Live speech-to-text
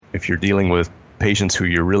if you're dealing with patients who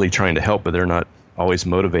you're really trying to help, but they're not always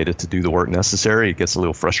motivated to do the work necessary, it gets a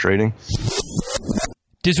little frustrating.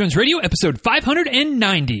 Diz Runs Radio, episode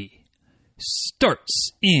 590,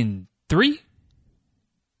 starts in 3,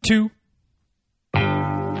 2.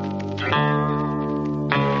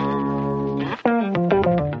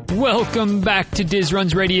 Welcome back to Diz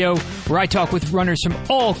Runs Radio, where I talk with runners from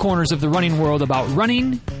all corners of the running world about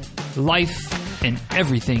running, life, and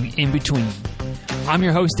everything in between. I'm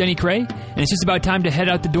your host, Denny Cray, and it's just about time to head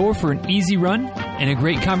out the door for an easy run and a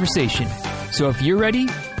great conversation. So if you're ready,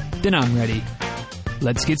 then I'm ready.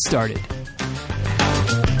 Let's get started.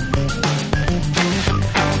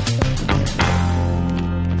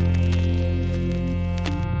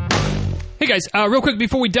 Hey guys, real quick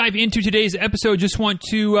before we dive into today's episode, just want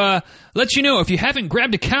to let you know, if you haven't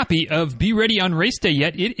grabbed a copy of Be Ready on Race Day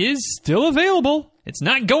yet, it is still available. It's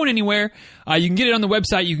not going anywhere. You can get it on the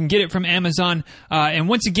website. You can get it from Amazon. And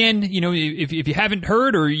once again, you know, if you haven't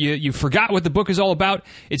heard or you forgot what the book is all about,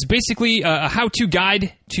 it's basically a how-to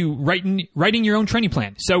guide to writing your own training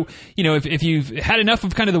plan. So, you know, if you've had enough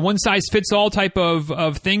of kind of the one-size-fits-all type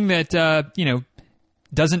of thing that, you know,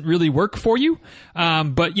 doesn't really work for you,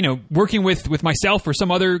 but, you know, working with myself or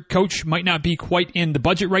some other coach might not be quite in the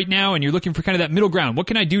budget right now, and you're looking for kind of that middle ground. What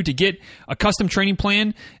can I do to get a custom training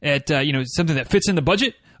plan at, you know, something that fits in the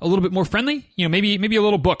budget, a little bit more friendly? You know, maybe a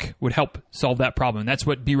little book would help solve that problem. That's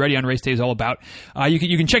what Be Ready on Race Day is all about. You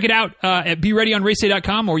can check it out at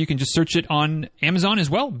BeReadyOnRaceDay.com, or you can just search it on Amazon as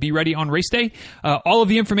well, Be Ready on Race Day. All of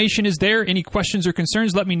the information is there. Any questions or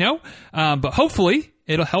concerns, let me know. But hopefully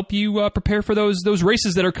it'll help you prepare for those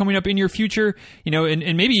races that are coming up in your future, you know,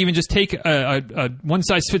 and maybe even just take a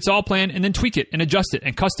one-size-fits-all plan and then tweak it and adjust it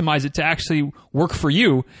and customize it to actually work for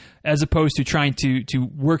you, as opposed to trying to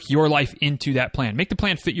work your life into that plan. Make the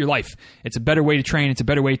plan fit your life. It's a better way to train. It's a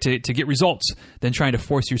better way to get results than trying to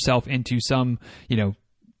force yourself into some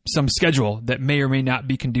schedule that may or may not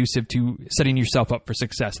be conducive to setting yourself up for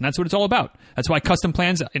success. And that's what it's all about. That's why custom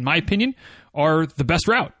plans, in my opinion, are the best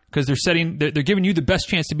route, because they're giving you the best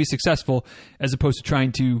chance to be successful, as opposed to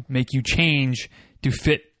trying to make you change to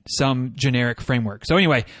fit some generic framework. So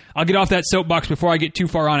anyway, I'll get off that soapbox before I get too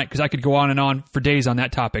far on it, because I could go on and on for days on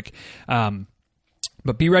that topic.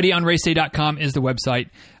 But BeReadyOnRaceDay.com is the website.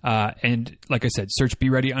 And like I said, search Be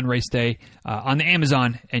Ready on Race Day on the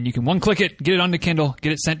Amazon, and you can one-click it, get it on the Kindle,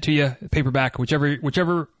 get it sent to you, paperback,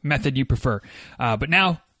 whichever method you prefer. But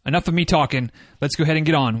now, enough of me talking. Let's go ahead and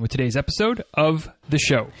get on with today's episode of the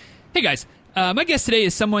show. Hey guys, my guest today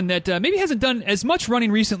is someone that maybe hasn't done as much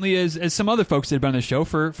running recently as some other folks that have been on the show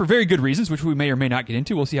for very good reasons, which we may or may not get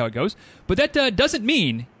into. We'll see how it goes. But that doesn't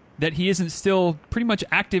mean that he isn't still pretty much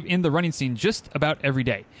active in the running scene just about every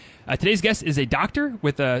day. Today's guest is a doctor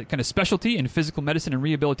with a kind of specialty in physical medicine and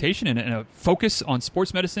rehabilitation and a focus on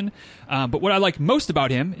sports medicine. But what I like most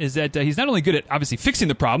about him is that he's not only good at obviously fixing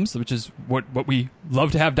the problems, which is what we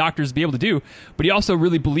love to have doctors be able to do, but he also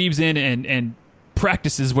really believes in and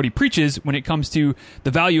practices what he preaches when it comes to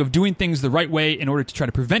the value of doing things the right way in order to try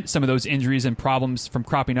to prevent some of those injuries and problems from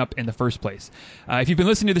cropping up in the first place. If you've been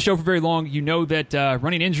listening to the show for very long, you know that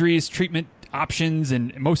running injuries, treatment options,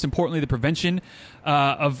 and most importantly, the prevention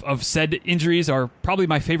of said injuries are probably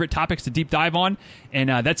my favorite topics to deep dive on, and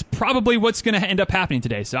that's probably what's going to end up happening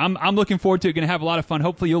today. So I'm looking forward to it. Going to have a lot of fun.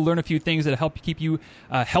 Hopefully, you'll learn a few things that help keep you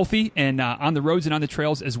healthy and on the roads and on the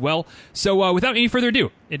trails as well. So without any further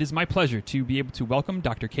ado, it is my pleasure to be able to welcome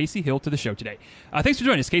Dr. Kasey Hill to the show today. Thanks for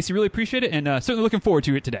joining us, Kasey. Really appreciate it, and certainly looking forward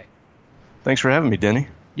to it today. Thanks for having me, Denny.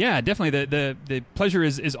 Yeah, definitely. The pleasure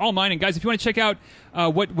is all mine. And guys, if you want to check out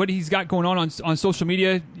what he's got going on social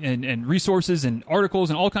media and resources and articles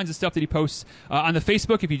and all kinds of stuff that he posts on the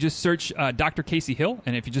Facebook, if you just search Dr. Kasey Hill,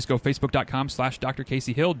 and if you just go facebook.com/Dr.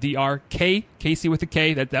 Kasey Hill, DRK, Kasey with a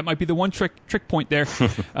K, that might be the one trick point there.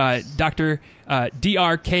 Dr.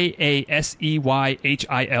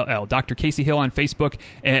 DRKASEYHILL, Dr. Kasey Hill on Facebook,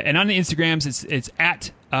 and on the Instagrams, it's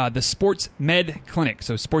at the Sports Med Clinic.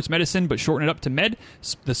 So sports medicine, but shorten it up to med.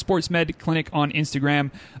 The Sports Med Clinic on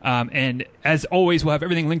Instagram. And as always, we'll have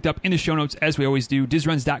everything linked up in the show notes, as we always do.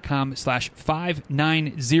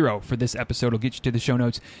 DizRuns.com/590 for this episode will get you to the show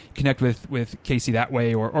notes. Connect with Kasey that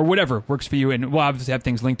way, or whatever works for you. And we'll obviously have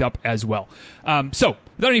things linked up as well. So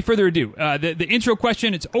without any further ado, the intro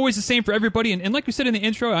question, it's always the same for everybody. And like we said in the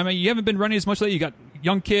intro, I mean, you haven't been running as much lately. You got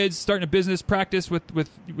young kids, starting a business, practice with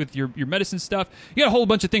your medicine stuff. You got a whole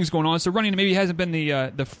bunch of things going on, so running maybe hasn't been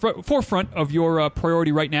the forefront of your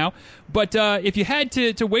priority right now. But if you had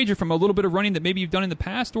to wager from a little bit of running that maybe you've done in the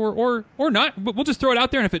past or not, we'll just throw it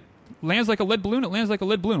out there, and if it lands like a lead balloon, it lands like a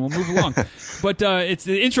lead balloon. We'll move along. But it's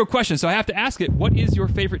the intro question, so I have to ask it. What is your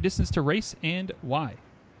favorite distance to race, and why?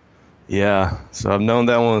 Yeah, so I've known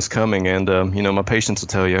that one was coming, and my patients will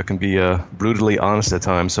tell you I can be brutally honest at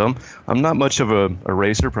times. So I'm not much of a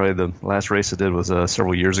racer. Probably the last race I did was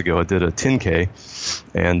several years ago. I did a 10K,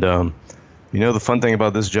 and the fun thing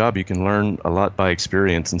about this job, you can learn a lot by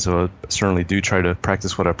experience, and so I certainly do try to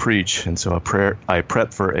practice what I preach. And so I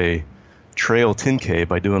prep for a trail 10K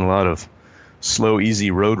by doing a lot of slow,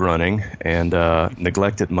 easy road running, and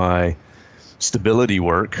neglected my stability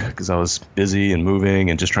work because I was busy and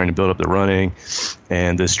moving and just trying to build up the running.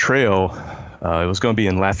 And this trail, it was going to be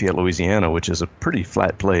in Lafayette, Louisiana, which is a pretty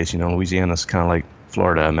flat place. Louisiana's kind of like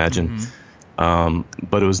Florida, I imagine.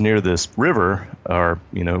 But it was near this river, or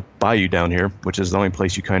bayou down here, which is the only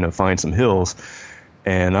place you kind of find some hills.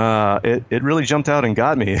 And it really jumped out and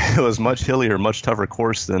got me. It was much hillier, much tougher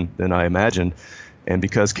course than I imagined. And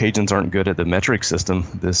because Cajuns aren't good at the metric system,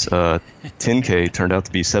 this 10K turned out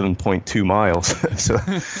to be 7.2 miles. So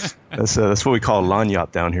that's what we call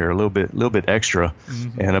lagniappe down here, a little bit extra.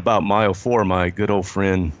 And about mile 4, my good old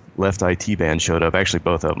friend Left IT Band showed up. Actually,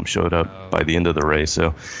 both of them showed up by the end of the race.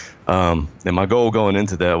 So, and my goal going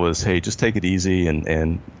into that was, hey, just take it easy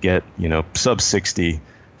and get sub 60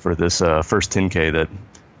 for this first 10K that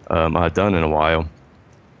I'd done in a while.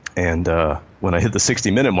 And when I hit the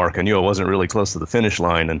 60-minute mark, I knew I wasn't really close to the finish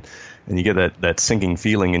line, and you get that sinking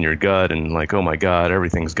feeling in your gut, and like, oh my God,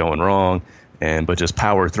 everything's going wrong, but just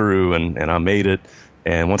power through, and I made it.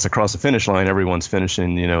 And once I crossed the finish line, everyone's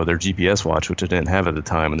finishing, their GPS watch, which I didn't have at the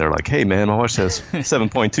time, and they're like, hey man, my watch says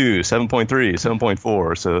 7.2, 7.3,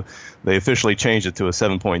 7.4. So they officially changed it to a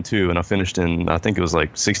 7.2, and I finished in, I think it was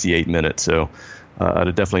like 68 minutes. So I'd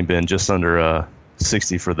have definitely been just under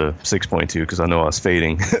 60 for the 6.2 because I know I was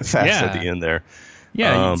fading fast at the end there.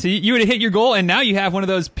 Yeah, so you would have hit your goal, and now you have one of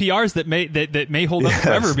those PRs that may hold up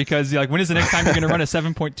forever because you're like, when is the next time you're going to run a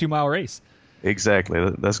 7.2 mile race?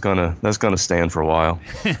 Exactly. That's gonna stand for a while.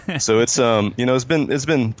 So it's it's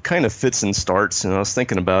been kind of fits and starts, and I was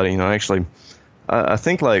thinking about it. Actually, I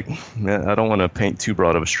think I don't want to paint too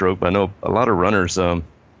broad of a stroke, but I know a lot of runners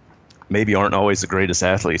maybe aren't always the greatest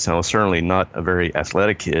athletes. I was certainly not a very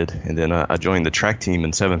athletic kid, and then I joined the track team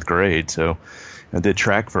in 7th grade. So I did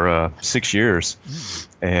track for 6 years,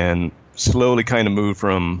 and slowly kind of moved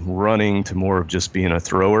from running to more of just being a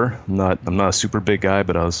thrower. I'm not a super big guy,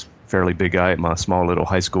 but I was a fairly big guy at my small little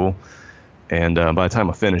high school. And by the time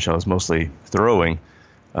I finished, I was mostly throwing,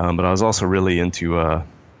 but I was also really into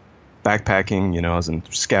backpacking. I was in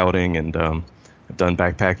scouting, and I've done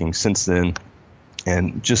backpacking since then.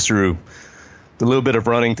 And just through the little bit of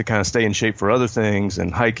running to kind of stay in shape for other things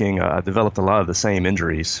and hiking, I developed a lot of the same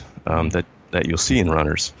injuries that you'll see in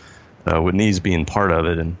runners, with knees being part of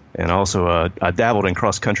it. And also I dabbled in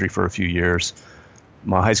cross country for a few years.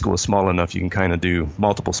 My high school was small enough you can kind of do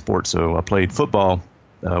multiple sports. So I played football,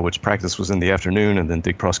 which practice was in the afternoon, and then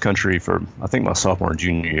did cross country for, I think, my sophomore and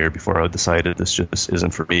junior year before I decided this just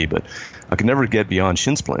isn't for me. But I could never get beyond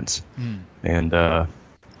shin splints. And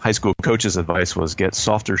high school coach's advice was get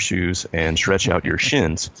softer shoes and stretch out your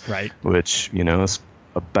shins, right? Which, is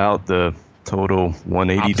about the total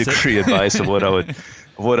 180 degree advice of what I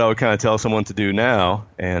would kind of tell someone to do now.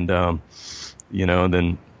 And,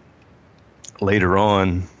 then later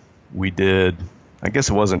on we did, I guess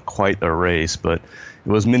it wasn't quite a race, but it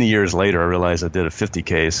was many years later I realized I did a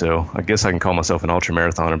 50K. So I guess I can call myself an ultra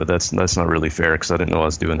marathoner, but that's not really fair because I didn't know what I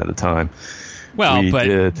was doing at the time. Well, but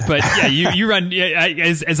yeah, you run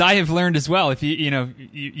as I have learned as well. If you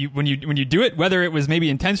when you do it, whether it was maybe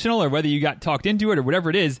intentional or whether you got talked into it or whatever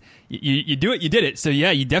it is, you do it, you did it. So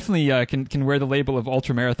yeah, you definitely can wear the label of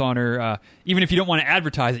ultra marathoner, even if you don't want to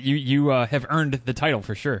advertise it. You have earned the title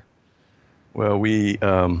for sure. Well, we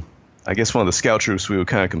I guess one of the scout troops we would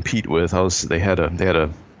kind of compete with. They had a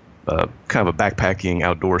kind of a backpacking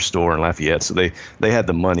outdoor store in Lafayette, so they had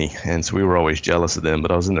the money, and so we were always jealous of them.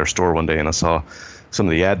 But I was in their store one day and I saw some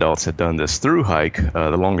of the adults had done this through hike.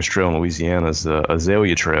 The longest trail in Louisiana is the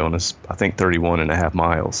Azalea Trail, and it's I think 31.5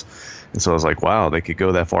 miles. And so I was like, wow, they could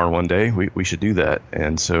go that far in one day. We should do that.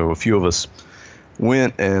 And so a few of us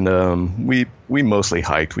went, and we mostly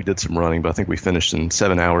hiked. We did some running, but I think we finished in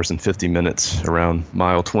 7 hours and 50 minutes. Around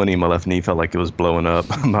mile 20, my left knee felt like it was blowing up.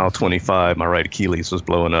 Mile 25, my right Achilles was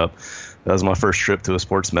blowing up. That was my first trip to a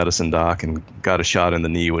sports medicine doc, and got a shot in the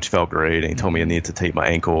knee, which felt great. And he told me I needed to tape my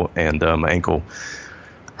ankle, and my ankle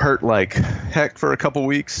hurt like heck for a couple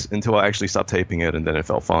weeks until I actually stopped taping it, and then it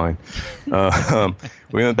felt fine.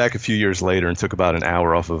 We went back a few years later and took about an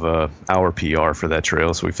hour off of our PR for that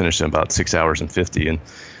trail, so we finished in about 6 hours and 50. And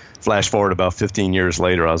flash forward about 15 years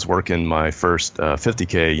later, I was working my first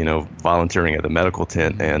 50K, volunteering at the medical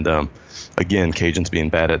tent. And again, Cajuns being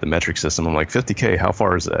bad at the metric system, I'm like, 50K, how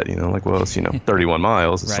far is that? Well, it's, 31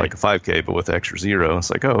 miles. It's like a 5K, but with the extra zero.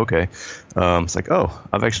 It's like, oh, okay. It's like, oh,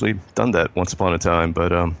 I've actually done that once upon a time.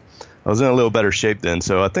 But I was in a little better shape then.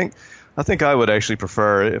 So I think I would actually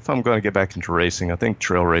prefer, if I'm going to get back into racing, I think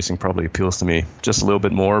trail racing probably appeals to me just a little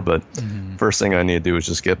bit more. But first thing I need to do is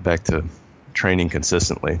just get back to training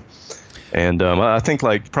consistently. And I think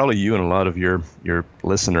like probably you and a lot of your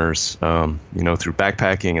listeners, through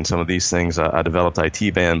backpacking and some of these things, I developed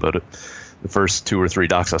IT band, but the first 2 or 3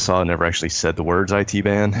 docs I saw never actually said the words IT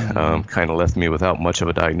band, kind of left me without much of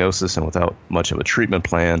a diagnosis and without much of a treatment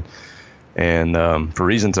plan. And for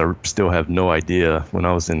reasons I still have no idea, when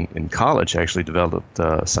I was in college, I actually developed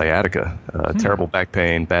sciatica, terrible back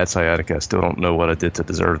pain, bad sciatica. I still don't know what I did to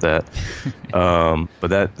deserve that. But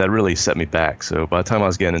that really set me back. So by the time I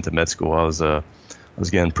was getting into med school, I was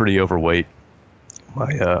getting pretty overweight.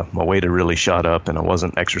 My weight had really shot up, and I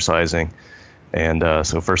wasn't exercising. And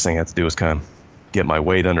so first thing I had to do was kind of get my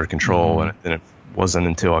weight under control. And it wasn't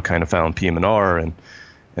until I kind of found PM&R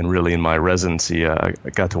and really in my residency, I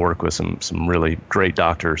got to work with some really great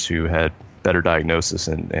doctors who had better diagnosis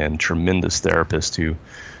and tremendous therapists who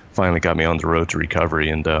finally got me on the road to recovery.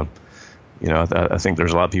 And, I think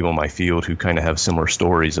there's a lot of people in my field who kind of have similar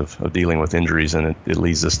stories of dealing with injuries, and it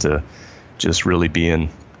leads us to just really being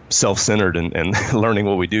self-centered and learning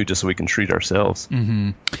what we do just so we can treat ourselves.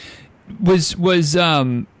 Mm-hmm. Was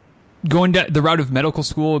going down the route of medical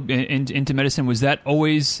school into medicine, was that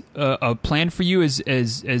always a plan for you as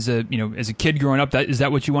a kid growing up? Is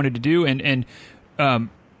that what you wanted to do? And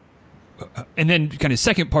then kind of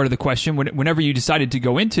second part of the question, whenever you decided to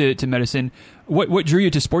go into medicine, what drew you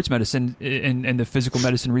to sports medicine and the physical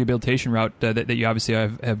medicine rehabilitation route that you obviously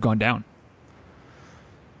have gone down?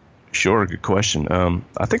 Sure, good question.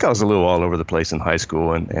 I think I was a little all over the place in high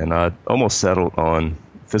school, and I almost settled on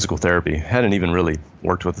physical therapy. Hadn't even really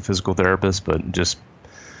worked with a physical therapist, but just,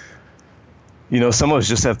 some of us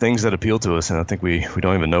just have things that appeal to us, and I think we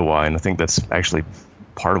don't even know why. And I think that's actually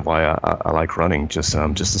part of why I like running, just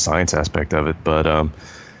the science aspect of it. But,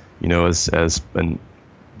 as been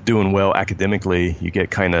doing well academically, you get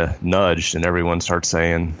kind of nudged, and everyone starts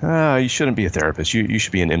saying, you shouldn't be a therapist. You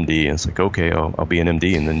should be an MD. And it's like, okay, I'll be an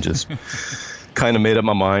MD. And then just kind of made up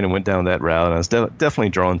my mind and went down that route. And I was definitely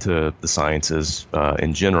drawn to the sciences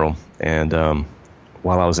in general. And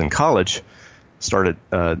while I was in college, started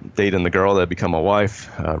dating the girl that had become my wife,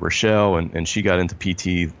 Rochelle, and she got into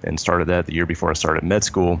PT and started that the year before I started med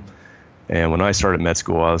school. And when I started med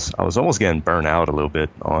school, I was almost getting burnt out a little bit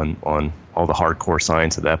on all the hardcore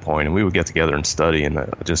science at that point. And we would get together and study, and I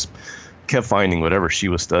just kept finding whatever she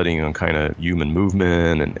was studying on kind of human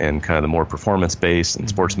movement and kind of the more performance-based and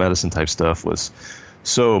sports medicine type stuff was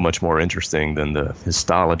so much more interesting than the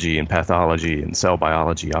histology and pathology and cell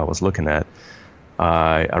biology I was looking at.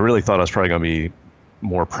 I really thought I was probably going to be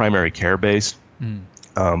more primary care based,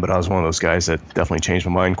 but I was one of those guys that definitely changed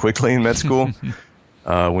my mind quickly in med school.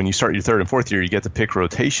 When you start your third and fourth year, you get to pick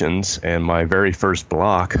rotations, and my very first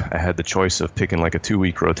block, I had the choice of picking like a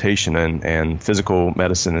 2-week rotation, and physical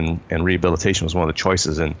medicine and rehabilitation was one of the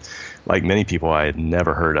choices. And like many people, I had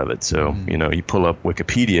never heard of it. So, you pull up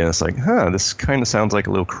Wikipedia, and it's like, this kind of sounds like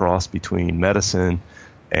a little cross between medicine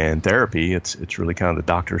and therapy. It's really kind of the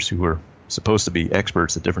doctors who are supposed to be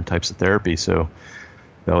experts at different types of therapy. So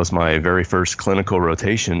that was my very first clinical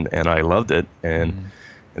rotation, and I loved it. And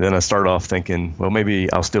then I started off thinking, well, maybe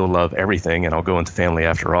I'll still love everything and I'll go into family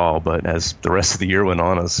after all. But as the rest of the year went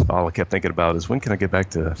on, all I kept thinking about is, when can I get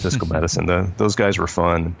back to physical medicine? Those guys were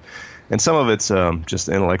fun. And some of it's just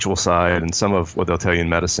the intellectual side, and some of what they'll tell you in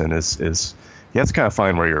medicine is you have to kind of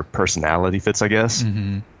find where your personality fits, I guess.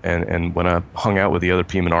 And when I hung out with the other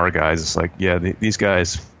PM&R guys, it's like, these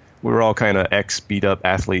guys, we were all kind of beat-up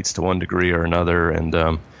athletes to one degree or another. And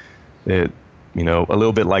a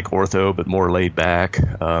little bit like ortho, but more laid back,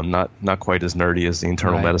 not quite as nerdy as the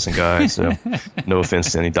internal medicine guys. So no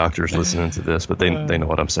offense to any doctors listening to this, but they know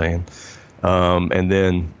what I'm saying. And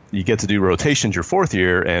then you get to do rotations your fourth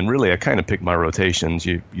year, and really I kind of picked my rotations.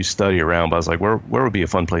 You study around, but I was like, where would be a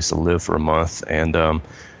fun place to live for a month? And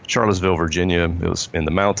Charlottesville, Virginia, it was in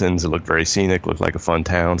the mountains. It looked very scenic, looked like a fun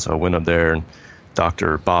town. So I went up there, and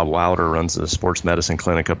Dr. Bob Wilder runs a sports medicine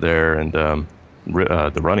clinic up there, and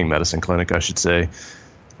the running medicine clinic, I should say.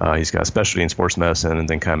 He's got a specialty in sports medicine, and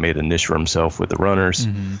then kind of made a niche for himself with the runners.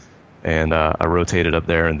 And I rotated up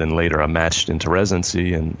there, and then later I matched into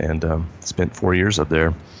residency and spent 4 years up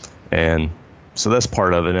there. And so that's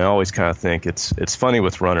part of it. And I always kind of think it's funny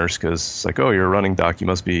with runners because it's like, oh, you're a running doc, you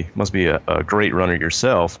must be a great runner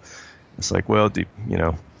yourself. It's like, well,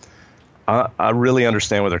 I really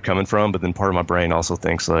understand where they're coming from, but then part of my brain also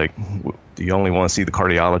thinks like, do you only want to see the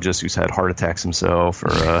cardiologist who's had heart attacks himself, or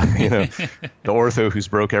the ortho who's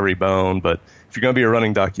broke every bone? But if you're going to be a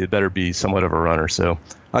running doc, you better be somewhat of a runner. So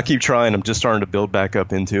I keep trying. I'm just starting to build back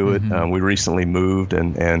up into it. Mm-hmm. We recently moved,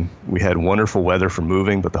 and we had wonderful weather for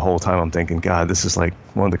moving, but the whole time I'm thinking, God, this is like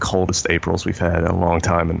one of the coldest Aprils we've had in a long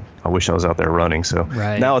time, and I wish I was out there running. So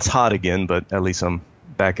now it's hot again, but at least I'm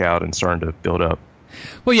back out and starting to build up.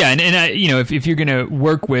 Well, yeah, and if you're going to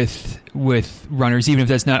work with runners, even if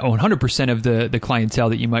that's not 100% of the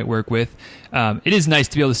clientele that you might work with, it is nice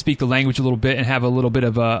to be able to speak the language a little bit and have a little bit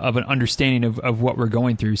of an understanding of what we're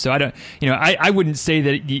going through. So I wouldn't say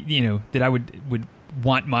that that I would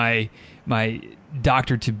want my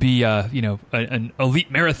doctor to be an elite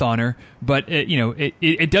marathoner, but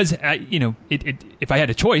it does if I had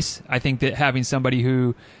a choice, I think that having somebody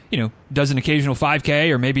who does an occasional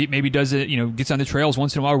 5K, or maybe does it, gets on the trails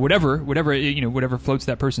once in a while, or whatever floats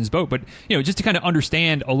that person's boat. But, just to kind of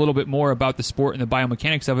understand a little bit more about the sport and the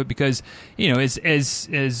biomechanics of it, because,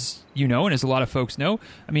 as you know, and as a lot of folks know,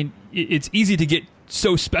 I mean, it's easy to get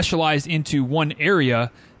so specialized into one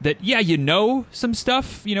area that, some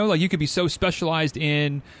stuff, like you could be so specialized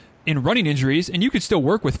in running injuries, and you could still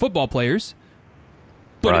work with football players.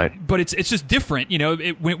 But right. But it's just different,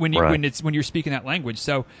 when you're speaking that language.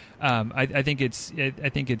 So I think it's a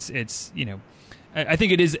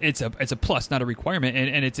plus, not a requirement,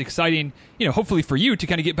 and it's exciting, hopefully for you to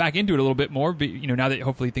kind of get back into it a little bit more, now that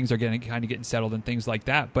hopefully things are getting settled and things like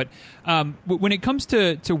that. But when it comes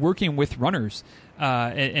to working with runners,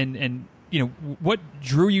 and what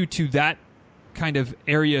drew you to that kind of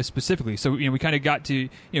area specifically? So we kind of got to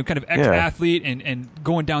kind of ex-athlete and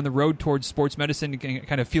going down the road towards sports medicine and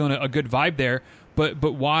kind of feeling a good vibe there, but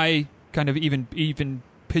why kind of even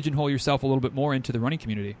pigeonhole yourself a little bit more into the running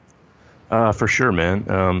community? For sure,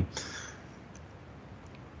 man.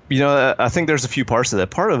 I think there's a few parts of that.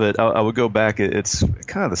 Part of it, I would go back. It's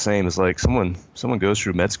kind of the same as like someone goes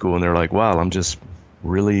through med school and they're like, wow, I'm just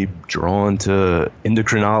really drawn to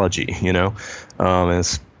endocrinology, and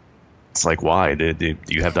it's like, why? Do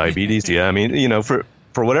you have diabetes? Yeah, I mean, for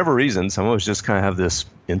whatever reason, some of us just kind of have this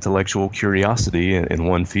intellectual curiosity in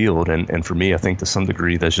one field, and for me, I think to some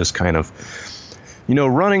degree that's just kind of,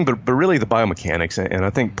 running, but really the biomechanics, and I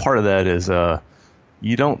think part of that is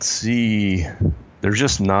you don't see, there's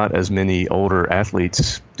just not as many older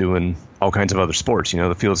athletes doing all kinds of other sports.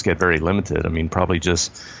 The fields get very limited. I mean, probably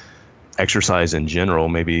just exercise in general,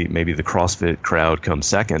 maybe the CrossFit crowd comes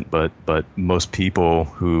second, but most people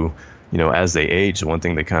who, as they age, the one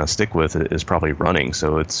thing they kind of stick with is probably running.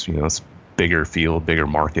 So it's, it's bigger field, bigger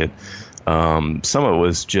market. Some of it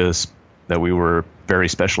was just that we were very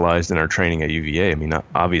specialized in our training at UVA. I mean,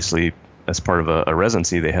 obviously, as part of a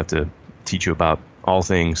residency, they have to teach you about all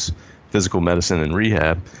things physical medicine and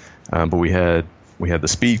rehab. But we had the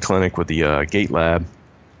speed clinic with the gait lab.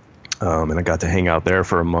 And I got to hang out there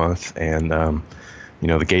for a month, and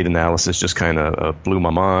the gait analysis just kind of blew my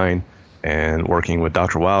mind. And working with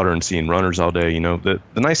Dr. Wilder and seeing runners all day, the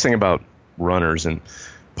nice thing about runners and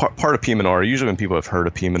part of PM&R, usually when people have heard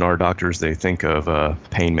of PM&R doctors, they think of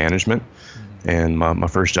pain management. Mm-hmm. And my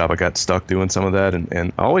first job, I got stuck doing some of that,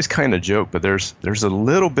 and I always kind of joke, but there's a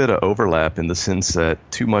little bit of overlap in the sense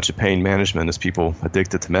that too much of pain management is people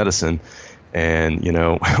addicted to medicine, and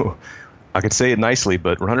I could say it nicely,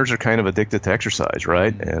 but runners are kind of addicted to exercise,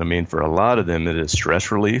 right? And I mean, for a lot of them, it is stress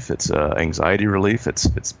relief, it's anxiety relief,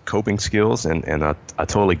 it's coping skills, and I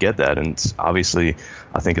totally get that. And it's obviously,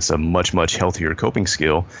 I think it's a much, much healthier coping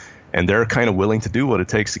skill, and they're kind of willing to do what it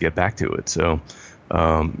takes to get back to it. So,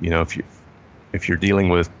 if you're dealing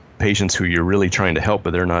with patients who you're really trying to help,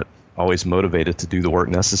 but they're not always motivated to do the work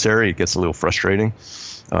necessary, it gets a little frustrating.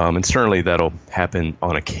 And certainly that'll happen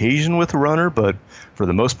on occasion with a runner, but for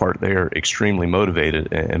the most part, they are extremely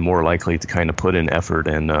motivated and more likely to kind of put in effort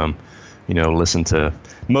and, listen to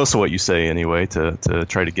most of what you say anyway to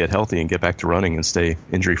try to get healthy and get back to running and stay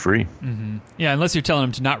injury-free. Mm-hmm. Yeah, unless you're telling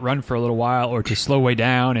them to not run for a little while or to slow way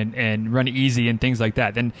down and run easy and things like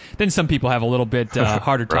that, then some people have a little bit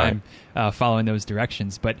harder time following those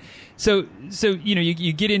directions. But so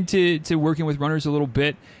you get into working with runners a little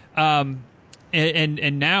bit.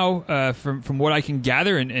 And now, from what I can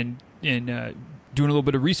gather, and doing a little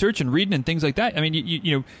bit of research and reading and things like that. I mean,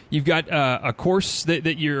 you've got a course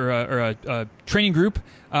that you're or a training group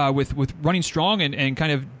with Running Strong and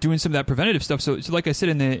kind of doing some of that preventative stuff. So like I said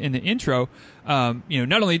in the intro,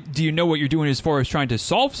 not only do you know what you're doing as far as trying to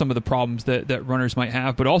solve some of the problems that runners might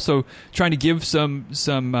have, but also trying to give some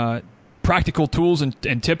practical tools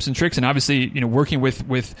and tips and tricks, and obviously, working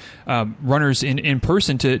with runners in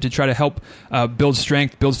person to try to help build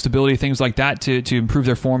strength, build stability, things like that to improve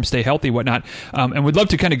their form, stay healthy, whatnot. And we'd love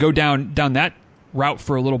to kind of go down that route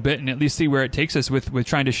for a little bit and at least see where it takes us with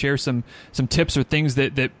trying to share some tips or things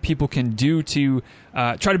that people can do to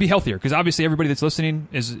try to be healthier, because obviously everybody that's listening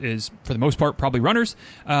is for the most part probably runners,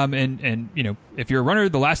 and if you're a runner,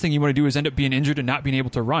 the last thing you want to do is end up being injured and not being able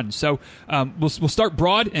to run. So we'll start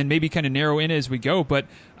broad and maybe kind of narrow in as we go, but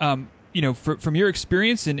from your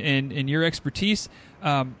experience and your expertise,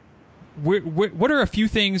 what are a few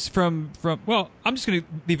things from well, I'm just going to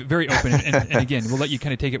leave it very open, and again, we'll let you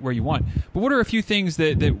kind of take it where you want. But what are a few things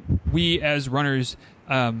that we as runners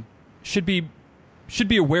should be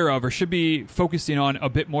aware of, or should be focusing on a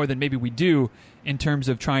bit more than maybe we do, in terms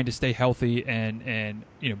of trying to stay healthy and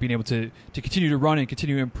being able to continue to run and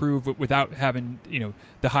continue to improve without having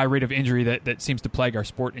the high rate of injury that seems to plague our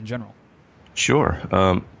sport in general? Sure.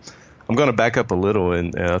 I'm going to back up a little,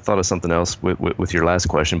 and I thought of something else with your last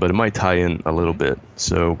question, but it might tie in a little bit.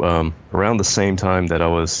 So around the same time that I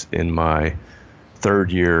was in my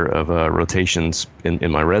third year of rotations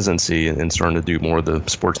in my residency and starting to do more of the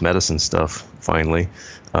sports medicine stuff, finally,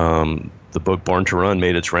 the book Born to Run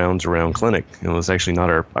made its rounds around clinic. It was actually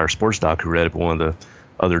not our sports doc who read it, but one of the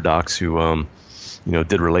other docs who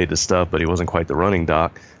did related stuff, but he wasn't quite the running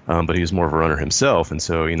doc, but he was more of a runner himself. And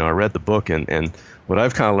so, I read the book, and what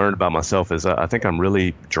I've kind of learned about myself is I think I'm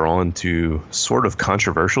really drawn to sort of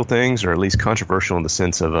controversial things, or at least controversial in the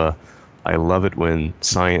sense of I love it when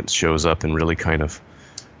science shows up and really kind of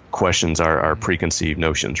questions our preconceived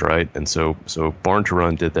notions, right? And so Born to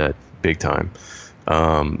Run did that big time.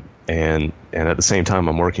 And at the same time,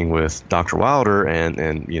 I'm working with Dr. Wilder,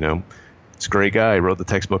 and he's a great guy. He wrote the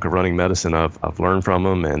textbook of running medicine. I've learned from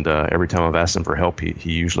him, and every time I've asked him for help,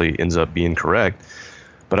 he usually ends up being correct.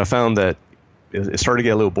 But I found that it started to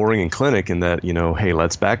get a little boring in clinic, in that, hey,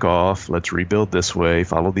 let's back off, let's rebuild this way,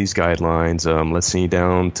 follow these guidelines, let's see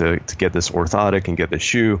down to get this orthotic and get the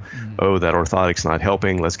shoe. Mm-hmm. Oh, that orthotic's not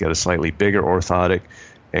helping, let's get a slightly bigger orthotic.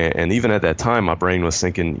 And even at that time, my brain was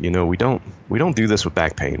thinking, we don't do this with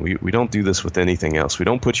back pain. We don't do this with anything else. We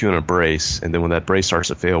don't put you in a brace, and then when that brace starts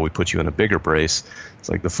to fail, we put you in a bigger brace. It's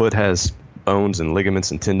like the foot has bones and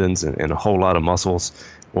ligaments and tendons and a whole lot of muscles.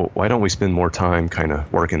 Well, why don't we spend more time kind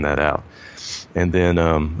of working that out? And then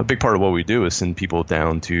a big part of what we do is send people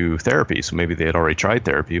down to therapy. So maybe they had already tried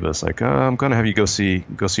therapy, but it's like, I'm going to have you go see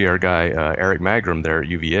our guy, Eric Magrum there at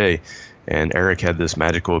UVA. And Eric had this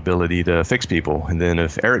magical ability to fix people. And then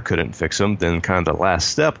if Eric couldn't fix them, then kind of the last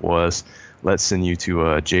step was, let's send you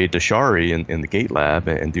to Jade Dashari in the gait lab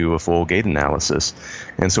and do a full gait analysis.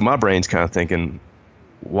 And so my brain's kind of thinking,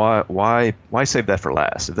 why save that for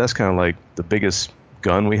last? If that's kind of like the biggest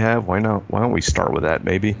gun we have, why don't we start with that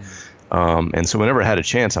maybe? And so whenever I had a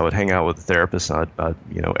chance, I would hang out with the therapist.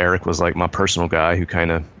 Eric was like my personal guy who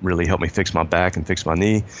kind of really helped me fix my back and fix my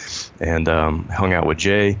knee, and hung out with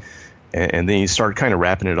Jay. And then he started kind of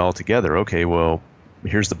wrapping it all together. Okay, well,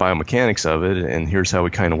 here's the biomechanics of it, and here's how we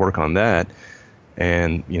kind of work on that.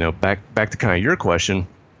 And, back to kind of your question,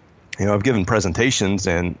 I've given presentations,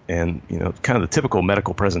 and kind of the typical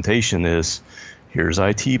medical presentation is, here's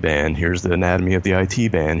IT band, here's the anatomy of the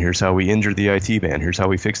IT band, here's how we injured the IT band, here's how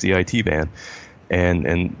we fix the IT band.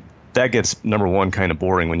 And that gets, number one, kind of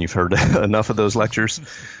boring when you've heard enough of those lectures.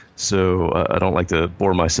 So I don't like to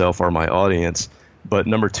bore myself or my audience. But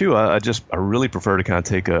number two, I really prefer to kind of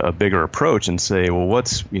take a bigger approach and say, well,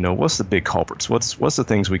 what's the big culprits? What's the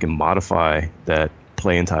things we can modify that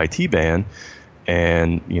play into IT band?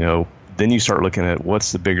 And, then you start looking at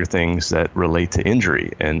what's the bigger things that relate to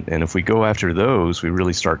injury. And if we go after those, we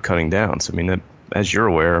really start cutting down. So, as you're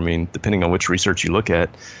aware, depending on which research you look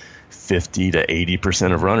at, 50 to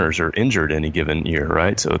 80% of runners are injured any given year,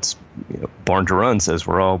 right? So it's, Born to Run says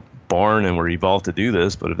we're all born and we're evolved to do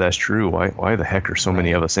this, but if that's true, why the heck are so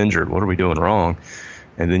many of us injured? What are we doing wrong?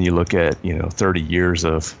 And then you look at 30 years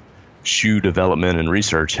of shoe development and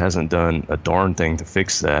research hasn't done a darn thing to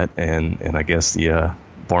fix that, and I guess the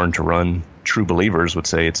Born to Run true believers would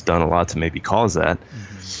say it's done a lot to maybe cause that.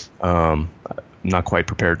 Mm-hmm. I'm not quite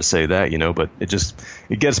prepared to say that, but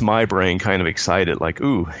it gets my brain kind of excited, like,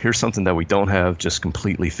 ooh, here's something that we don't have just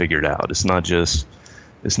completely figured out. It's not just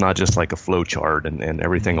like a flow chart and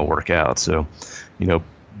everything will work out. So,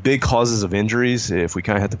 big causes of injuries, if we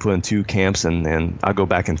kind of had to put in two camps, and I go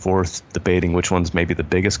back and forth debating which one's maybe the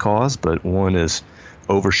biggest cause, but one is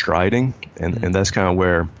overstriding, and that's kind of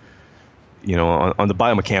where, on the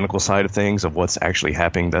biomechanical side of things, of what's actually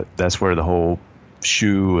happening, that's where the whole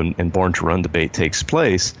shoe and born to run debate takes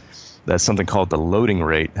place. That's something called the loading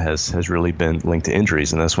rate has really been linked to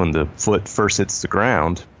injuries, and that's when the foot first hits the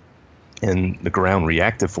ground, and the ground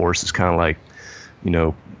reactive force is kind of like,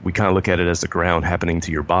 we kind of look at it as the ground happening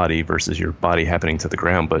to your body versus your body happening to the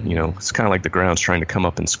ground. But, it's kind of like the ground's trying to come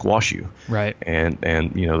up and squash you. Right. And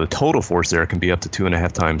the total force there can be up to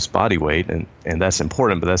 2.5 times body weight. And that's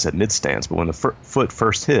important, but that's at mid stance. But when the foot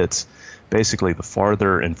first hits, basically the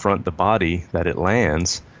farther in front the body that it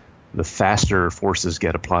lands, the faster forces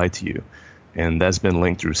get applied to you. And that's been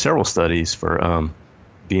linked through several studies for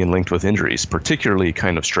being linked with injuries, particularly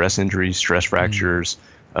kind of stress injuries, stress fractures,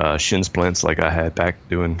 shin splints, like I had back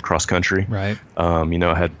doing cross country. Right. I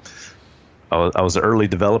was an early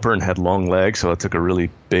developer and had long legs, so I took a really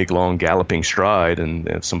big, long galloping stride. And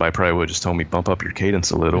if somebody probably would have just told me, bump up your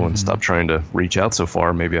cadence a little and stop trying to reach out so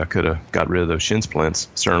far, maybe I could have got rid of those shin splints.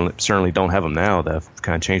 Certainly don't have them now. That have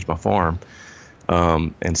kind of changed my form.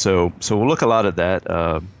 And so we'll look a lot at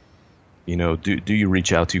that. Do you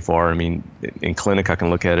reach out too far? I mean, in clinic, I can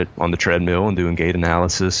look at it on the treadmill and doing gait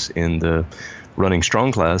analysis. In the running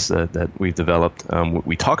strong class that we've developed,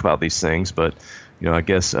 we talk about these things, but I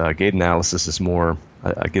guess gait analysis is more,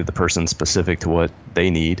 I give the person specific to what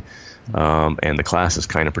they need, and the class is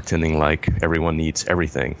kind of pretending like everyone needs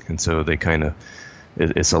everything, and so they kind of,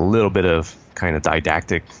 it's a little bit of kind of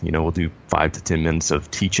didactic. We'll do 5 to 10 minutes of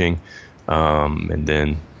teaching, and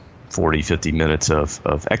then 40, 50 minutes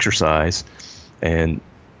of exercise, and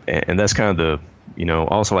that's kind of the,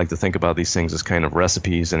 also like to think about these things as kind of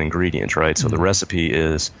recipes and ingredients, right? So the recipe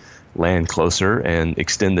is land closer and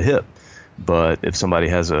extend the hip. But if somebody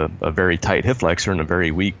has a very tight hip flexor and a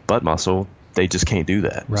very weak butt muscle, they just can't do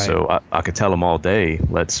that. Right. So I could tell them all day,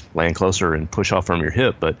 let's land closer and push off from your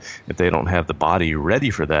hip. But if they don't have the body ready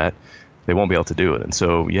for that, they won't be able to do it. And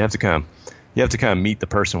so you have to kind of meet the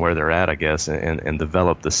person where they're at, I guess, and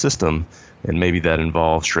develop the system. And maybe that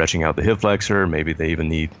involves stretching out the hip flexor. Maybe they even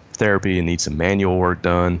need therapy and need some manual work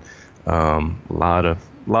done. A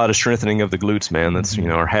lot of strengthening of the glutes, man. That's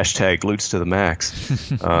our hashtag glutes to the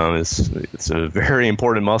max. It's a very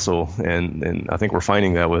important muscle, and I think we're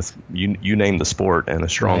finding that with you name the sport, and a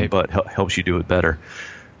strong butt helps you do it better.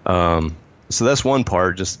 So that's one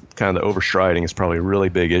part. Just kind of the overstriding is probably a really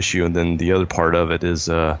big issue, and then the other part of it is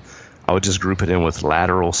I would just group it in with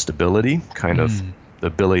lateral stability, kind of the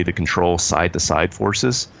ability to control side to side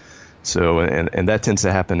forces. So and that tends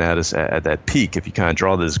to happen at that peak. If you kind of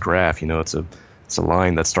draw this graph, it's a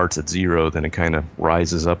line that starts at 0, then it kind of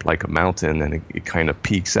rises up like a mountain, and it kind of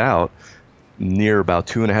peaks out near about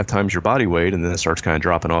 2.5 times your body weight, and then it starts kind of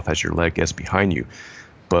dropping off as your leg gets behind you.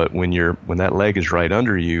 But when that leg is right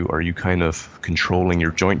under you, are you kind of controlling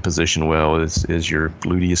your joint position well? Is your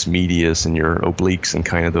gluteus medius and your obliques and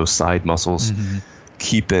kind of those side muscles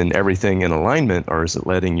keeping everything in alignment, or is it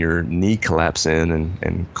letting your knee collapse in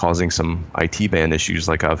and causing some IT band issues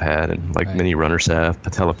like I've had and like many runners have,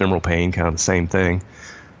 patellofemoral pain, kind of the same thing.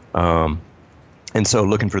 And so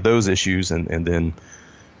looking for those issues and then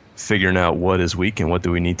figuring out what is weak and what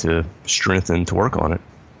do we need to strengthen to work on it.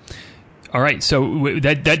 All right, so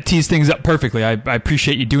that tees things up perfectly. I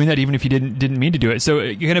appreciate you doing that, even if you didn't mean to do it. So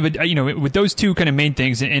you kind of with those two kind of main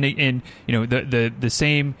things, and the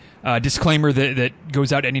same disclaimer that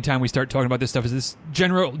goes out anytime we start talking about this stuff is this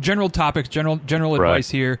general topics, general advice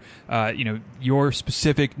here. Your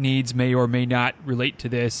specific needs may or may not relate to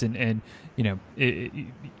this, and again,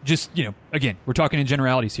 we're talking in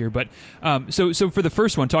generalities here. But so for the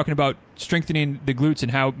first one, talking about strengthening the glutes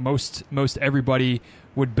and how most everybody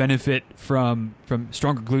would benefit from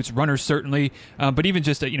stronger glutes. Runners certainly, but even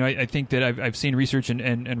just I think that I've seen research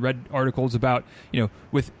and read articles about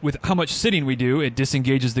with how much sitting we do, it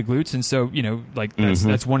disengages the glutes, and so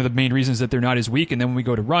that's one of the main reasons that they're not as weak. And then when we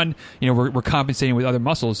go to run, we're compensating with other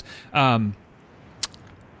muscles.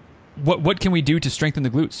 What can we do to strengthen the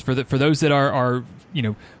glutes for those that are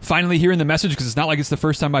finally hearing the message, because it's not like it's the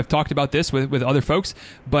first time I've talked about this with other folks,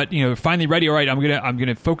 but finally ready. All right, I'm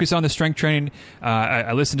gonna focus on the strength training.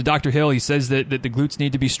 I listened to Dr. Hill. He says that the glutes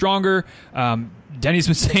need to be stronger. Denny's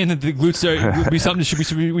been saying that the glutes would be something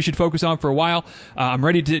that we should focus on for a while. I'm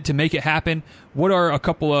ready to make it happen. What are a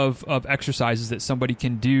couple of exercises that somebody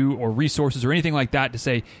can do, or resources or anything like that, to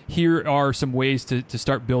say here are some ways to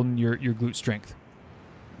start building your glute strength?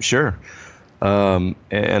 Sure. And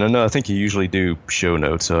I know, I think you usually do show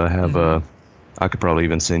notes. So I have I could probably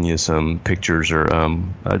even send you some pictures, or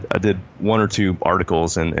I did 1 or 2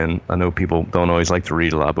 articles, and I know people don't always like to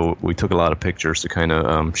read a lot, but we took a lot of pictures to kind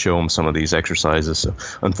of show them some of these exercises. So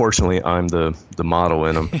unfortunately, I'm the model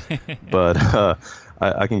in them, but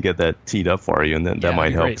I can get that teed up for you, and then that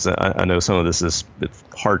might help, because I know some of this it's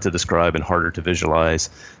hard to describe and harder to visualize.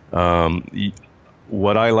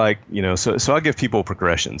 What I like, so I give people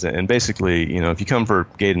progressions, and basically, if you come for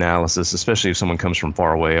gait analysis, especially if someone comes from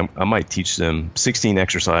far away, I might teach them 16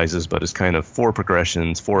 exercises, but it's kind of 4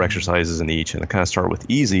 progressions, 4 exercises in each, and I kind of start with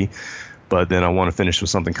easy, but then I want to finish with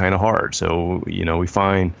something kind of hard. So, we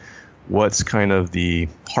find what's kind of the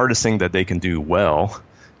hardest thing that they can do well,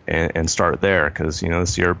 and start there, because, this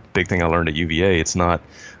is your big thing I learned at UVA. It's not,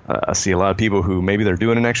 I see a lot of people who maybe they're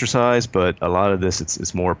doing an exercise, but a lot of this,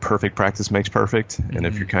 it's more perfect practice makes perfect. And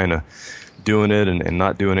if you're kind of doing it and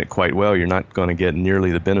not doing it quite well, you're not going to get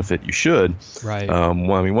nearly the benefit you should. Right.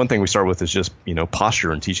 One thing we start with is just,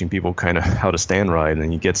 posture, and teaching people kind of how to stand right.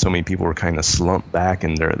 And you get so many people who are kind of slumped back,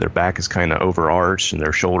 and their back is kind of overarched, and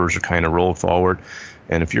their shoulders are kind of rolled forward.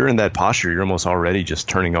 And if you're in that posture, you're almost already just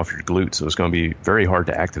turning off your glutes. So it's going to be very hard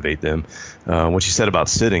to activate them. What you said about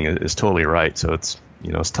sitting is totally right. So it's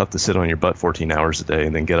tough to sit on your butt 14 hours a day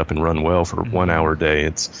and then get up and run well for 1 hour a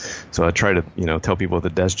day. So I try to, tell people with a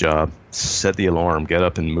desk job, set the alarm, get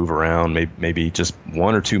up and move around, maybe just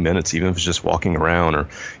 1 or 2 minutes, even if it's just walking around, or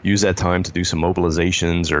use that time to do some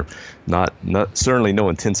mobilizations, or not certainly no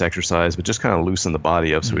intense exercise, but just kind of loosen the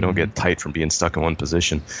body up so we don't get tight from being stuck in one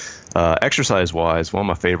position. Exercise-wise, one of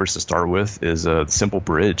my favorites to start with is the simple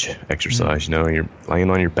bridge exercise. You're laying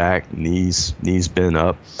on your back, knees bent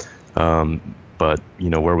up. But,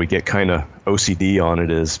 where we get kind of OCD on it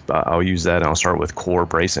is I'll use that, and I'll start with core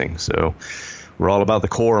bracing. So we're all about the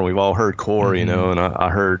core, and we've all heard core, and I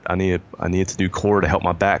heard I needed to do core to help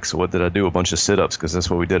my back. So what did I do? A bunch of sit-ups, because that's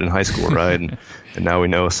what we did in high school, right? and now we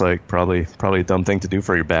know it's like probably a dumb thing to do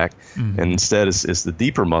for your back. And instead it's the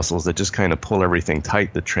deeper muscles that just kind of pull everything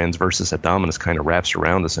tight. The transversus abdominis kind of wraps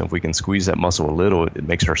around us, and if we can squeeze that muscle a little, it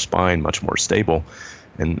makes our spine much more stable.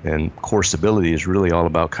 And core stability is really all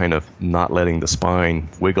about kind of not letting the spine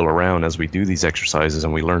wiggle around as we do these exercises,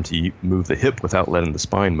 and we learn to move the hip without letting the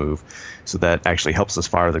spine move. So that actually helps us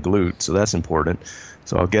fire the glute. So that's important.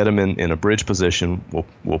 So I'll get them in a bridge position.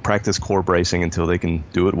 We'll practice core bracing until they can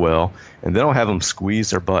do it well, and then I'll have them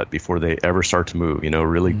squeeze their butt before they ever start to move.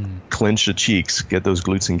 Really clench the cheeks, get those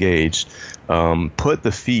glutes engaged. Put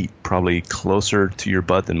the feet probably closer to your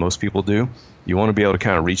butt than most people do. You want to be able to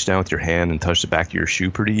kind of reach down with your hand and touch the back of your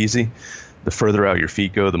shoe pretty easy. The further out your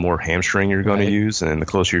feet go, the more hamstring you're going to use, and the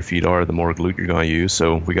closer your feet are, the more glute you're going to use.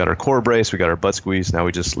 So we got our core brace, we got our butt squeeze. Now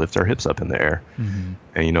we just lift our hips up in the air,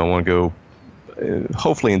 and I want to go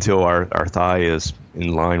hopefully until our thigh is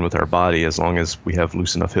in line with our body, as long as we have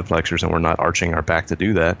loose enough hip flexors and we're not arching our back to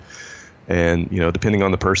do that. And, depending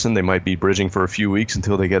on the person, they might be bridging for a few weeks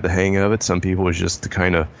until they get the hang of it. Some people is just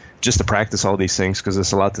to practice all these things, because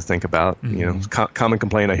it's a lot to think about. Common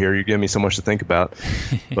complaint I hear, you give me so much to think about,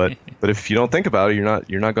 but if you don't think about it,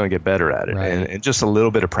 you're not going to get better at it. Right. And just a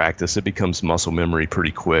little bit of practice, it becomes muscle memory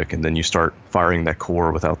pretty quick. And then you start firing that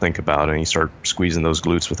core without thinking about it, and you start squeezing those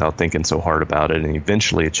glutes without thinking so hard about it. And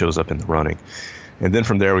eventually it shows up in the running. And then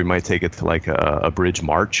from there, we might take it to like a bridge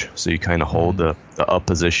march. So you kind of hold the up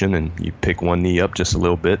position, and you pick one knee up just a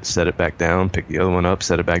little bit, set it back down, pick the other one up,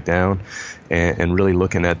 set it back down, and really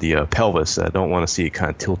looking at the pelvis. I don't want to see it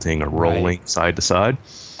kind of tilting or rolling side to side.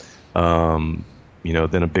 Then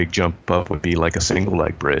a big jump up would be like a single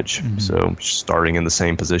leg bridge. So starting in the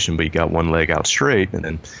same position, but you got one leg out straight, and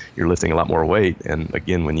then you're lifting a lot more weight. And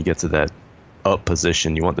again, when you get to that up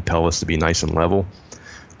position, you want the pelvis to be nice and level.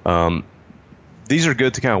 These are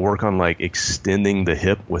good to kind of work on, like extending the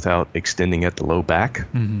hip without extending at the low back,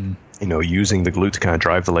 using the glute to kind of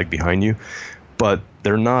drive the leg behind you. But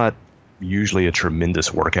they're not usually a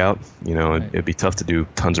tremendous workout. It'd be tough to do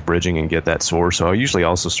tons of bridging and get that sore. So I usually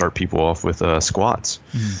also start people off with squats,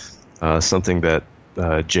 something that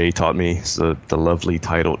Jay taught me. Is the lovely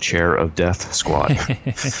title Chair of Death squat.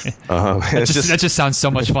 That just sounds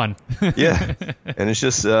so much fun. Yeah. And it's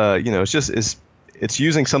just, it's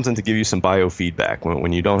using something to give you some biofeedback.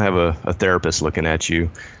 When you don't have a therapist looking at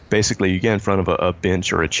you, basically you get in front of a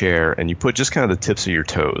bench or a chair, and you put just kind of the tips of your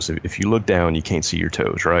toes. If you look down, you can't see your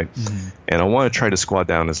toes, right? And I want to try to squat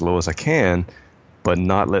down as low as I can, but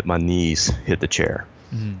not let my knees hit the chair.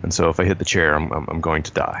 And so if I hit the chair, I'm going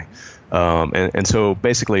to die. And so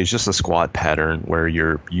basically it's just a squat pattern where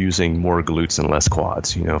you're using more glutes and less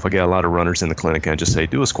quads. If I get a lot of runners in the clinic, I just say,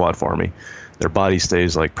 do a squat for me. Their body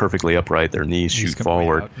stays like perfectly upright. Their knees shoot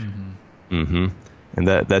forward. And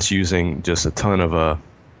that's using just a ton of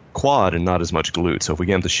quad and not as much glute. So if we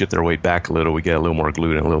get them to shift their weight back a little, we get a little more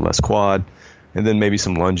glute and a little less quad. And then maybe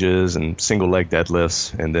some lunges and single leg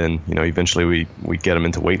deadlifts. And then, eventually we get them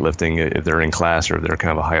into weightlifting if they're in class or if they're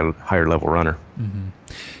kind of a higher level runner. Mm-hmm.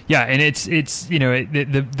 Yeah. And it's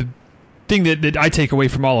the thing that I take away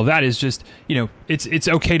from all of that is just, it's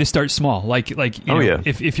okay to start small.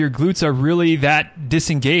 If your glutes are really that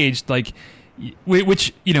disengaged,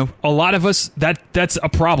 which a lot of us that's a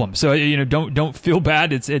problem. So don't feel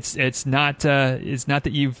bad. It's not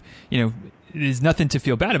that you've there's nothing to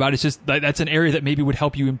feel bad about. It's just that's an area that maybe would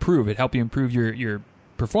help you improve. It help you improve your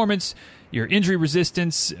performance, your injury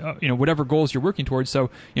resistance, whatever goals you're working towards. So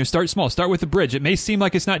start small. Start with the bridge. It may seem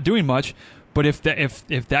like it's not doing much, but if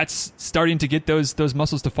that's starting to get those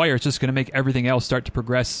muscles to fire, it's just going to make everything else start to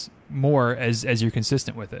progress more as you're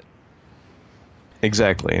consistent with it.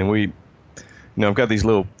 Exactly, and I've got these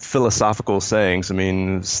little philosophical sayings. I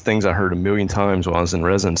mean, it's things I heard a million times while I was in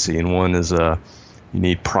residency, and one is you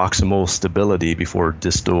need proximal stability before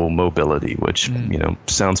distal mobility, which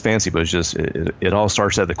sounds fancy, but it's just it all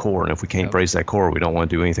starts at the core, and if we can't brace that core, we don't want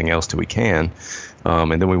to do anything else till we can,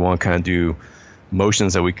 and then we want to kind of do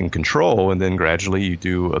motions that we can control, and then gradually you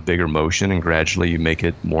do a bigger motion, and gradually you make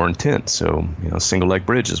it more intense. So single leg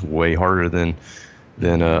bridge is way harder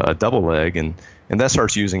than a double leg, and that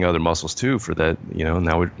starts using other muscles too for that.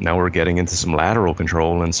 Now we're getting into some lateral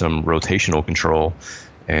control and some rotational control,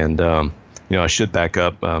 and I should back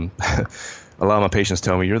up. A lot of my patients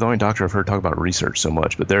tell me, you're the only doctor I've heard talk about research so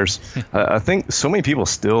much. But I think so many people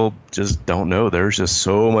still just don't know. There's just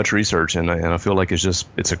so much research, and I feel like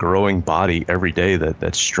it's a growing body every day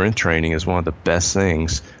that strength training is one of the best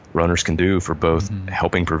things runners can do for both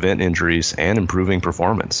helping prevent injuries and improving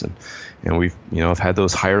performance. And we've I've had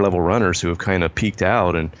those higher level runners who have kind of peaked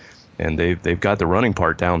out and they've got the running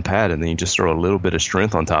part down pat, and then you just throw a little bit of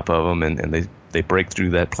strength on top of them, and they break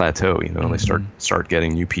through that plateau, and they start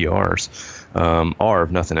getting new PRs, or if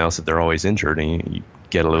nothing else, if they're always injured and you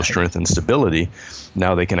get a little strength and stability,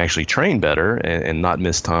 now they can actually train better and not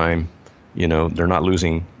miss time. They're not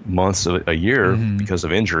losing months a year because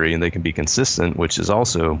of injury, and they can be consistent, which is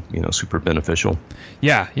also super beneficial.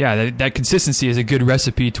 Yeah. That consistency is a good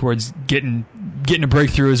recipe towards getting a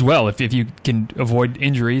breakthrough as well. If you can avoid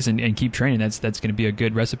injuries and keep training, that's going to be a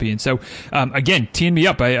good recipe. And so, again, teeing me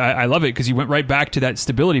up, I love it because you went right back to that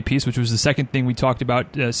stability piece, which was the second thing we talked about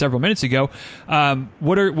several minutes ago.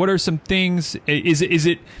 What are some things? Is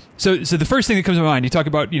it? So the first thing that comes to mind, you talk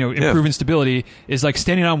about improving stability, is like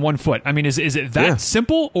standing on one foot. I mean, is it that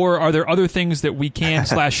simple, or are there other things that we can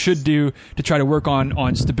 / should do to try to work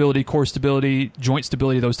on stability, core stability, joint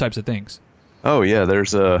stability, those types of things? Oh yeah,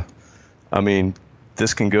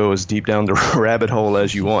 this can go as deep down the rabbit hole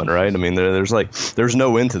as you want, right? I mean, there's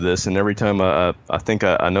no end to this, and every time I think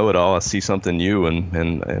I know it all, I see something new,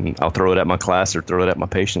 and I'll throw it at my class or throw it at my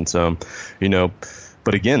patients.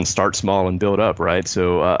 But again, start small and build up, right?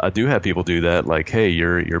 So I do have people do that. Like, hey,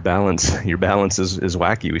 your balance is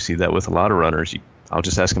wacky. We see that with a lot of runners. I'll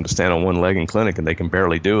just ask them to stand on one leg in clinic, and they can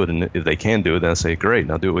barely do it. And if they can do it, then I say, great,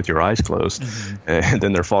 now do it with your eyes closed. And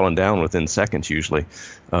then they're falling down within seconds usually.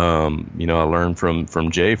 I learned from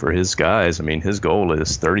Jay for his guys. I mean, his goal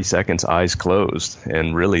is 30 seconds eyes closed,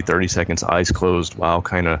 and really 30 seconds eyes closed while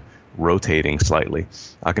kind of rotating slightly.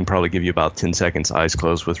 I can probably give you about 10 seconds eyes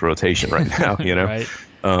closed with rotation right now, Right.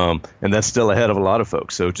 And that's still ahead of a lot of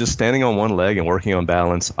folks. So just standing on one leg and working on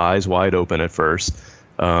balance, eyes wide open at first.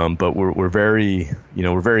 But we're very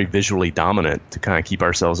visually dominant to kind of keep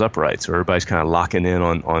ourselves upright. So everybody's kind of locking in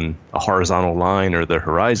on a horizontal line or the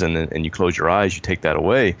horizon, and you close your eyes, you take that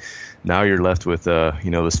away. Now you're left with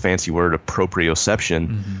this fancy word of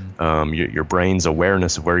proprioception, your brain's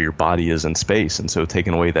awareness of where your body is in space. And so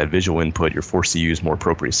taking away that visual input, you're forced to use more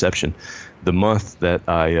proprioception. The month that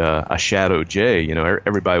I shadowed Jay,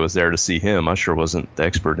 everybody was there to see him. I sure wasn't the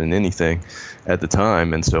expert in anything at the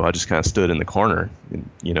time, and so I just kind of stood in the corner,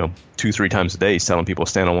 2-3 times a day, telling people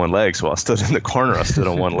to stand on one leg. So I stood in the corner. I stood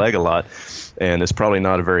on one leg a lot, and it's probably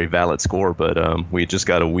not a very valid score, but we just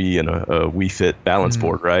got a Wii and a Wii Fit balance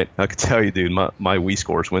board, right? I could tell you, dude, my Wii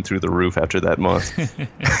scores went through the roof after that month,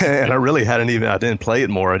 and I really I didn't play it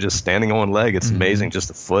more. I just standing on one leg. It's amazing just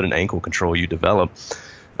the foot and ankle control you develop.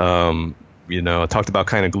 I talked about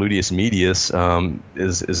kind of gluteus medius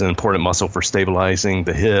is an important muscle for stabilizing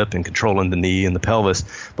the hip and controlling the knee and the pelvis.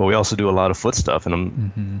 But we also do a lot of foot stuff,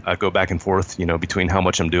 and I go back and forth, between how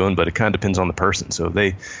much I'm doing. But it kind of depends on the person. So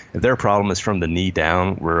if their problem is from the knee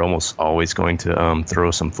down, we're almost always going to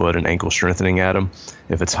throw some foot and ankle strengthening at them.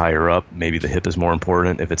 If it's higher up, maybe the hip is more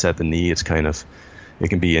important. If it's at the knee, it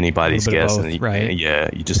can be anybody's guess. Both, right?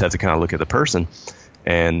 You just have to kind of look at the person.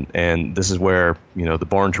 And this is where, the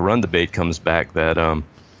born to run debate comes back, that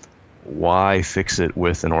why fix it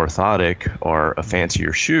with an orthotic or a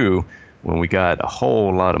fancier shoe when we got a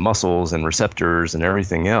whole lot of muscles and receptors and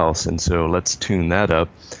everything else? And so let's tune that up.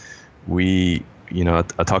 I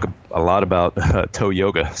talk a lot about toe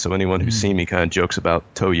yoga. So anyone who's seen me kind of jokes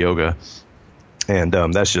about toe yoga. And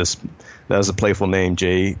that was a playful name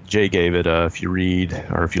Jay gave it. If you read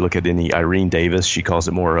or if you look at any Irene Davis, she calls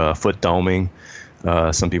it more foot doming.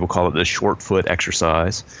 Some people call it the short foot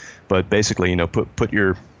exercise. But basically, put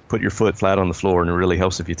your foot flat on the floor, and it really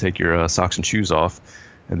helps if you take your socks and shoes off.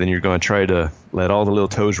 And then you're going to try to let all the little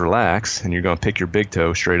toes relax, and you're going to pick your big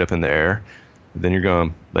toe straight up in the air. Then you're going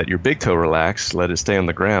to let your big toe relax, let it stay on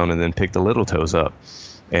the ground, and then pick the little toes up.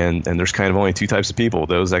 And there's kind of only two types of people: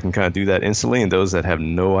 those that can kind of do that instantly, and those that have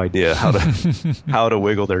no idea how to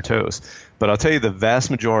wiggle their toes. But I'll tell you, the vast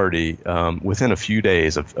majority, within a few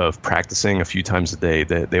days of practicing a few times a day,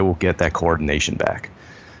 they will get that coordination back.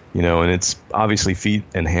 And it's obviously feet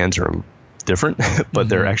and hands are different, but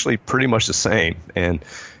they're actually pretty much the same. And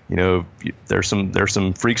there's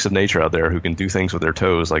some freaks of nature out there who can do things with their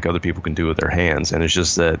toes like other people can do with their hands. And it's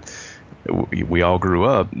just that we all grew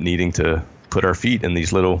up needing to put our feet in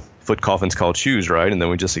these little foot coffins called shoes, right? And then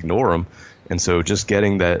we just ignore them. And so just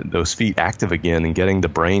getting those feet active again and getting the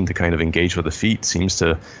brain to kind of engage with the feet seems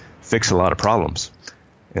to fix a lot of problems.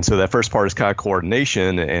 And so that first part is kind of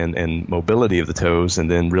coordination and mobility of the toes.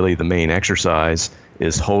 And then really the main exercise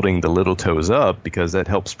is holding the little toes up, because that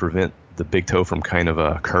helps prevent the big toe from kind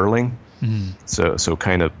of curling. Mm-hmm. So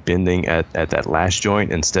kind of bending at that last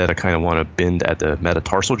joint. Instead, I kind of want to bend at the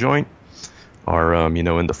metatarsal joint or,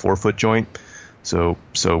 in the forefoot joint. So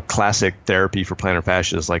classic therapy for plantar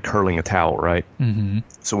fascia is like curling a towel, right? Mm-hmm.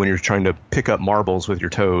 So when you're trying to pick up marbles with your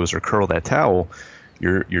toes or curl that towel,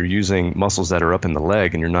 you're using muscles that are up in the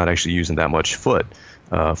leg, and you're not actually using that much foot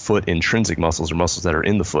intrinsic muscles, or muscles that are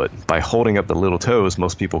in the foot. By holding up the little toes,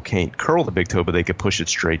 most people can't curl the big toe, but they could push it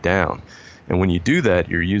straight down. And when you do that,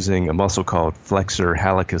 you're using a muscle called flexor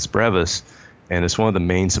hallucis brevis, and it's one of the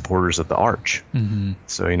main supporters of the arch. Mm-hmm.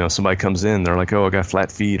 So, somebody comes in, they're like, oh, I got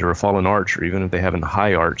flat feet or a fallen arch, or even if they have a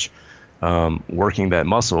high arch, working that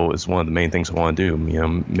muscle is one of the main things I want to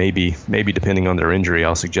do. Maybe depending on their injury,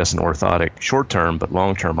 I'll suggest an orthotic short term, but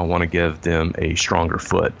long term, I want to give them a stronger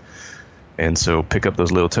foot. And so pick up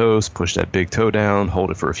those little toes, push that big toe down,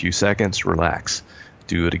 hold it for a few seconds, relax.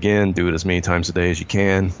 Do it again. Do it as many times a day as you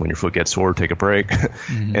can. When your foot gets sore, take a break.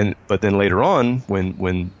 Mm-hmm. But then later on,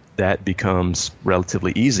 when that becomes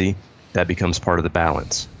relatively easy, that becomes part of the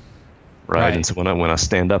balance. Right. And so when I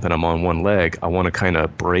stand up and I'm on one leg, I want to kind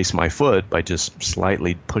of brace my foot by just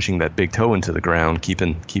slightly pushing that big toe into the ground,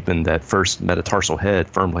 keeping that first metatarsal head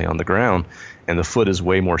firmly on the ground, and the foot is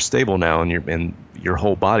way more stable now, and your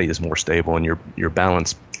whole body is more stable, and your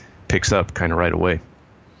balance picks up kind of right away.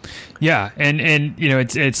 Yeah, and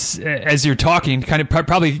it's as you're talking, kind of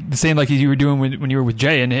probably the same like you were doing when you were with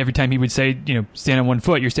Jay, and every time he would say, stand on one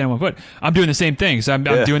foot, you're standing on one foot. I'm doing the same thing. So I'm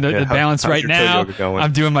doing the balance right now.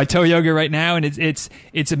 I'm doing my toe yoga right now, and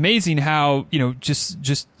it's amazing how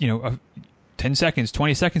just 10 seconds,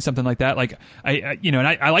 20 seconds, something like that. Like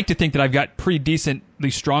I like to think that I've got pretty decently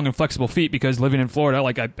strong and flexible feet, because living in Florida,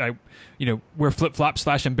 like I wear flip flops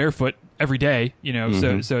 / I'm barefoot every day,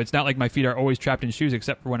 mm-hmm. so it's not like my feet are always trapped in shoes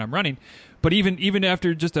except for when I'm running. But even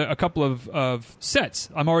after just a couple of sets,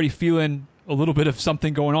 I'm already feeling a little bit of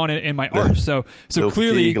something going on in my arch. So clearly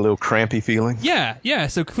fatigue, a little crampy feeling. Yeah.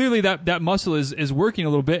 So clearly that muscle is working a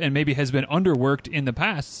little bit, and maybe has been underworked in the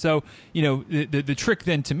past. So the trick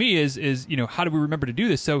then to me is how do we remember to do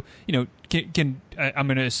this? So can I'm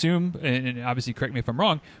going to assume, and obviously correct me if I'm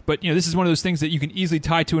wrong, but this is one of those things that you can easily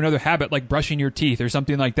tie to another habit, like brushing your teeth or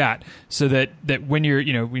something like that. So that when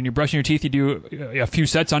you're brushing your teeth, you do a few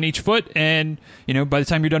sets on each foot, and by the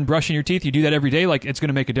time you're done brushing your teeth, you do that every day. Like, it's going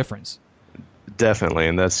to make a difference. Definitely,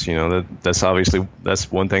 and that's that's obviously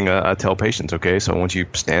one thing I tell patients. Okay, so once you're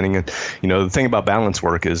standing, and the thing about balance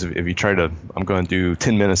work is if you try to, I'm going to do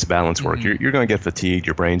 10 minutes of balance work, mm-hmm. you're going to get fatigued.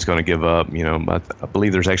 Your brain's going to give up. I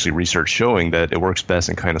believe there's actually research showing that it works best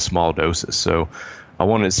in kind of small doses. So I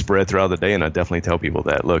want it spread throughout the day, and I definitely tell people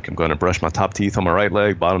that, look, I'm going to brush my top teeth on my right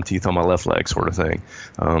leg, bottom teeth on my left leg, sort of thing.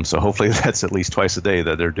 So hopefully that's at least twice a day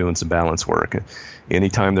that they're doing some balance work.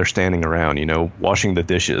 Anytime they're standing around, washing the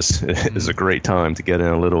dishes is a great time to get in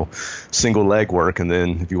a little single leg work. And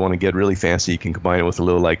then if you want to get really fancy, you can combine it with a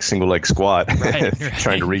little single leg squat, right.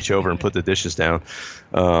 Trying to reach over and put the dishes down.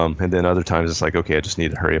 And then other times it's like, okay, I just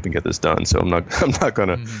need to hurry up and get this done. So I'm not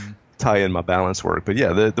going to tie in my balance work. But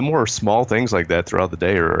yeah, the more small things like that throughout the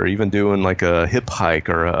day, or even doing like a hip hike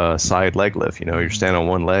or a side leg lift. You're standing on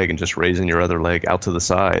one leg and just raising your other leg out to the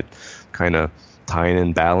side, kind of tying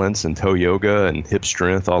in balance and toe yoga and hip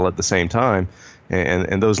strength all at the same time.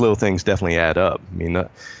 And those little things definitely add up. I mean,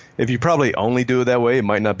 if you probably only do it that way, it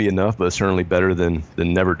might not be enough, but it's certainly better than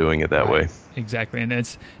never doing it that way. Exactly, and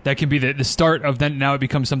that can be the start of then. Now it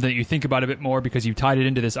becomes something that you think about a bit more because you've tied it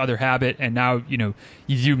into this other habit, and now you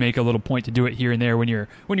do make a little point to do it here and there when you're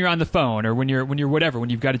on the phone or when you're whatever, when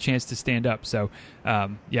you've got a chance to stand up. So I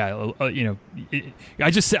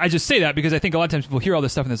just say that because I think a lot of times people hear all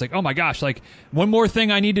this stuff and it's like, oh my gosh, like one more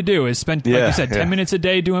thing I need to do is spend, like you said, 10 minutes a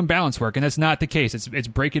day doing balance work, and that's not the case. It's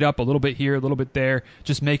break it up a little bit here, a little bit there,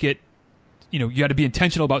 just make it. You got to be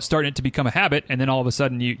intentional about starting it to become a habit, and then all of a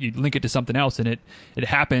sudden you link it to something else, and it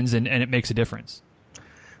happens, and it makes a difference.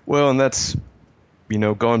 Well, and that's,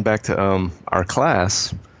 going back to our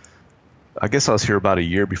class, I guess I was here about a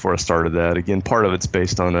year before I started that. Again, part of it's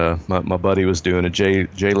based on my buddy was doing it.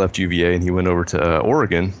 Jay left UVA, and he went over to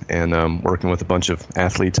Oregon and working with a bunch of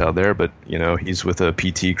athletes out there. But, he's with a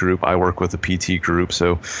PT group. I work with a PT group.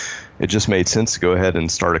 So it just made sense to go ahead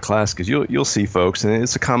and start a class because you'll see folks, and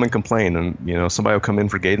it's a common complaint. And, somebody will come in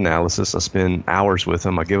for gait analysis. I spend hours with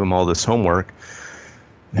them. I give them all this homework.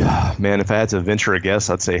 Man, if I had to venture a guess,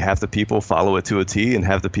 I'd say half the people follow it to a T and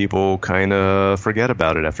half the people kind of forget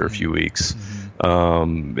about it after a few weeks.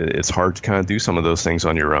 It's hard to kind of do some of those things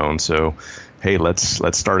on your own. So, hey, let's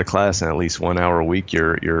start a class, and at least 1 hour a week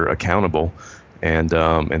you're accountable. And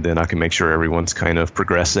then I can make sure everyone's kind of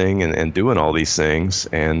progressing and doing all these things.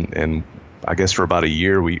 And I guess for about a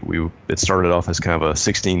year, it started off as kind of a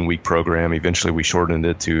 16-week program. Eventually, we shortened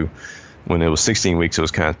it to, when it was 16 weeks, it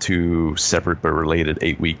was kind of two separate but related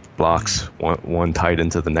 8-week blocks, one tied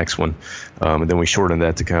into the next one. And then we shortened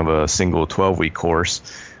that to kind of a single 12-week course.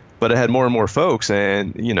 But it had more and more folks,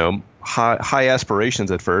 and, high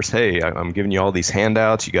aspirations at first. Hey, I'm giving you all these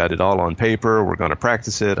handouts. You got it all on paper. We're going to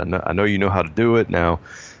practice it. I know you know how to do it. Now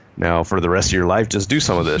for the rest of your life, just do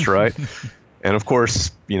some of this, right? And of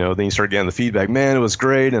course, then you start getting the feedback, man, it was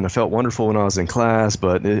great, and I felt wonderful when I was in class,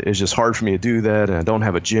 but it's just hard for me to do that, and I don't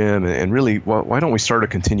have a gym, and really, why don't we start a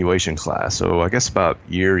continuation class? So I guess about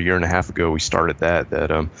a year and a half ago, we started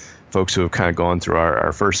that folks who have kind of gone through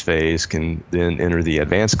our first phase can then enter the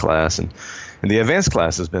advanced class, and the advanced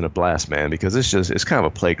class has been a blast, man, because it's kind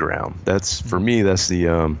of a playground. For me, that's the,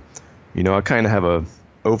 I kind of have a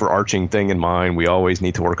overarching thing in mind. We always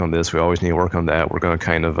need to work on this. We always need to work on that. We're going to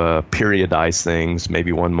kind of periodize things.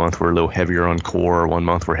 Maybe 1 month we're a little heavier on core, 1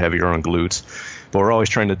 month we're heavier on glutes, but we're always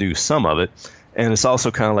trying to do some of it. And it's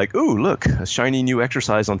also kind of like, ooh, look, a shiny new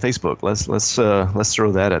exercise on Facebook. Let's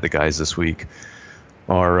throw that at the guys this week.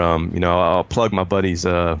 Or I'll plug my buddy's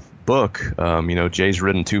book. Jay's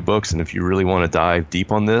written 2 books, and if you really want to dive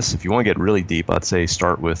deep on this, if you want to get really deep, I'd say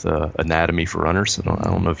start with Anatomy for Runners. I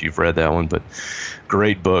don't know if you've read that one, but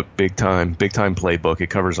great book, big time playbook. It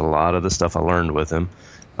covers a lot of the stuff I learned with him.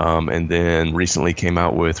 And then recently came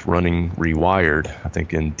out with Running Rewired, I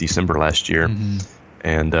think in December last year.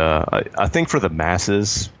 And I think for the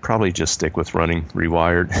masses, probably just stick with Running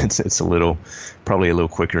Rewired. It's probably a little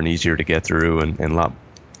quicker and easier to get through, and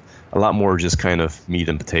a lot more just kind of meat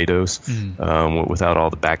and potatoes without all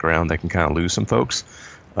the background that can kind of lose some folks.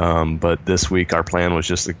 But this week our plan was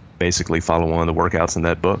just to basically follow one of the workouts in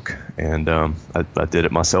that book. And I did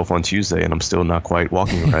it myself on Tuesday, and I'm still not quite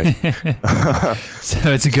walking right.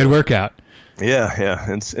 So it's a good workout.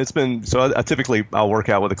 Yeah. It's been, so I typically I'll work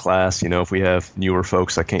out with a class. If we have newer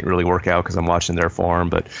folks, I can't really work out because I'm watching their form.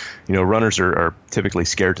 But, runners are typically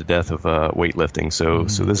scared to death of weightlifting. So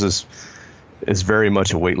this is very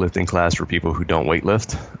much a weightlifting class for people who don't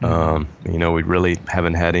weightlift. We really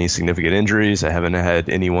haven't had any significant injuries. I haven't had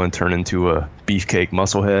anyone turn into a beefcake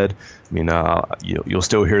musclehead. I mean, you'll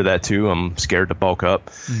still hear that too. I'm scared to bulk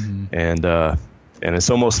up, and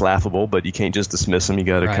it's almost laughable, but you can't just dismiss them. You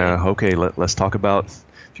got to kind of, okay, let's talk about,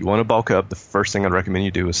 if you want to bulk up, the first thing I'd recommend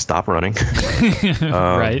you do is stop running.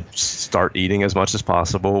 Start eating as much as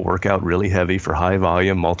possible, work out really heavy for high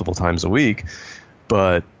volume multiple times a week.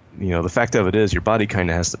 But the fact of it is your body kind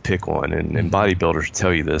of has to pick one, and bodybuilders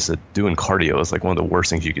tell you this, that doing cardio is like one of the worst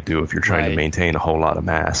things you could do if you're trying to maintain a whole lot of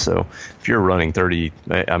mass. So if you're running 30,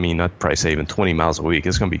 I'd probably say even 20 miles a week,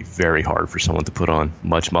 it's going to be very hard for someone to put on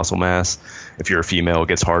much muscle mass. If you're a female, it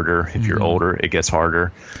gets harder. If you're older, it gets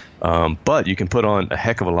harder. But you can put on a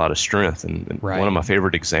heck of a lot of strength. And one of my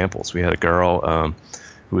favorite examples, we had a girl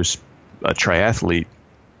who was a triathlete,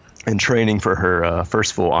 and training for her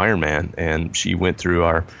first full Ironman, and she went through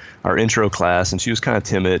our intro class, and she was kind of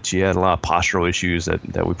timid. She had a lot of postural issues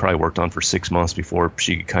that we probably worked on for 6 months before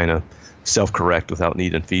she could kind of self-correct without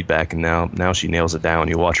needing feedback, and now she nails it down.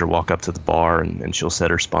 You watch her walk up to the bar, and she'll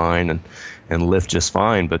set her spine and lift just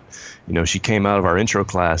fine. But she came out of our intro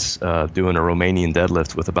class doing a Romanian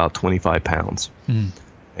deadlift with about 25 pounds.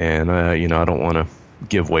 And I don't want to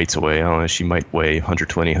give weights away. I don't know, she might weigh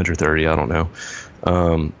 120, 130, I don't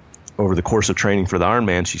know. Over the course of training for the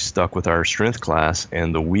Ironman, she stuck with our strength class,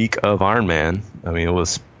 and the week of Ironman, it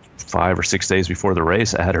was 5 or 6 days before the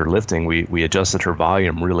race, I had her lifting. We adjusted her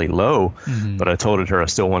volume really low, but I told her I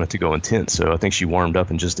still wanted to go intense. So I think she warmed up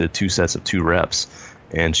and just did 2 sets of 2 reps,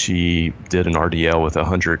 and she did an RDL with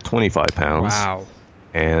 125 pounds. Wow.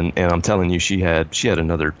 And I'm telling you, she had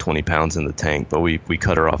another 20 pounds in the tank, but we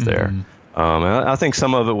cut her off there. And I think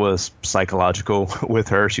some of it was psychological with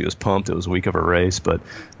her. She was pumped. It was a week of her race. But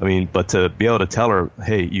to be able to tell her,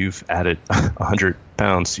 hey, you've added 100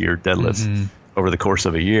 pounds to your deadlifts over the course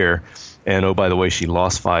of a year. And oh, by the way, she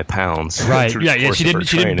lost 5 pounds. Right. Yeah. She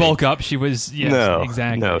didn't bulk up. She was. Yes, no,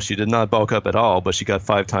 exactly. No, she did not bulk up at all. But she got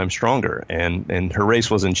 5 times stronger. And her race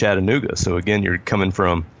was in Chattanooga. So again, you're coming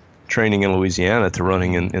from training in Louisiana to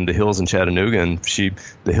running in the hills in Chattanooga, and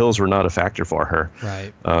the hills were not a factor for her.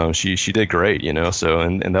 Right. She did great, So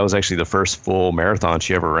and that was actually the first full marathon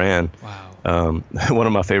she ever ran. Wow. One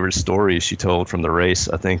of my favorite stories she told from the race,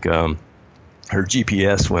 I think her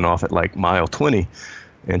GPS went off at like mile 20,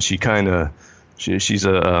 and she's a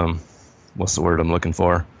what's the word I'm looking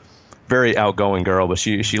for? Very outgoing girl, but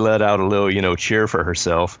she let out a little cheer for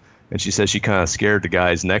herself. And she said she kind of scared the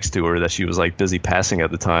guys next to her that she was like busy passing at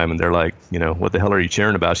the time. And they're like, what the hell are you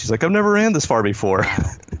cheering about? She's like, I've never ran this far before.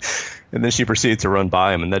 And then she proceeded to run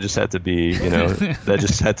by him. And that just had to be, that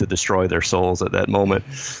just had to destroy their souls at that moment.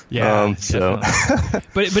 Yeah.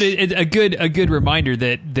 But it's a good reminder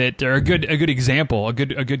that or a good example, a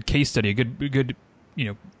good case study, a good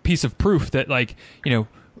piece of proof that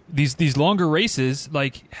these longer races,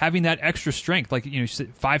 like having that extra strength,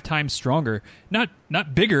 5 times stronger, not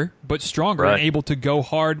bigger, but stronger, right, and able to go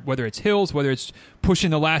hard, whether it's hills, whether it's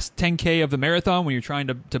pushing the last 10K of the marathon when you're trying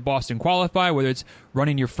to Boston qualify, whether it's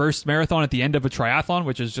running your first marathon at the end of a triathlon,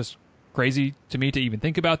 which is just crazy to me to even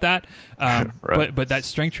think about that. Right. But that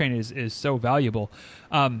strength training is so valuable.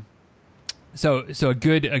 So a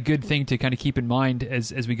good thing to kind of keep in mind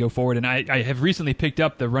as we go forward. And I have recently picked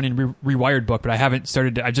up the Running Rewired book, but I haven't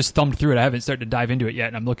started to, I just thumbed through it. I haven't started to dive into it yet,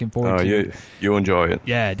 and I'm looking forward to it. You enjoy it.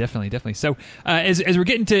 Yeah, definitely. So as we're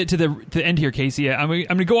getting to the end here, Kasey, I'm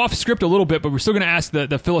going to go off script a little bit, but we're still going to ask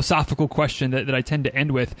the philosophical question that I tend to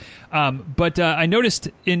end with. But I noticed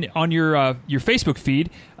on your Facebook feed,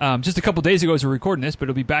 just a couple days ago as we're recording this, but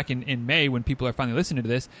it'll be back in May when people are finally listening to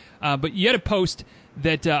this. But you had a post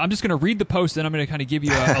that I'm just going to read the post, and I'm going to kind of give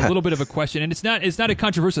you a little bit of a question. And it's not a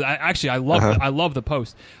controversial. I love the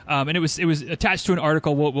post, and it was attached to an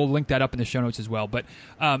article. We'll link that up in the show notes as well. But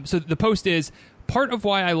so the post is: part of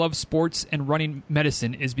why I love sports and running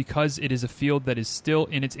medicine is because it is a field that is still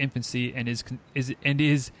in its infancy and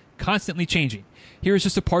is constantly changing. Here is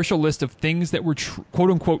just a partial list of things that were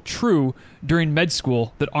quote-unquote true during med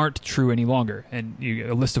school that aren't true any longer. And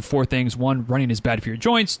a list of 4 things. 1, running is bad for your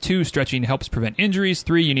joints. 2, stretching helps prevent injuries.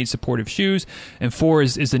 3, you need supportive shoes. And 4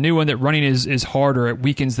 is the new one, that running is hard, or it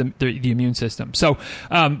weakens the immune system. So,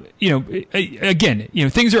 again,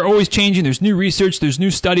 things are always changing. There's new research. There's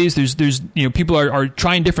new studies. There's people are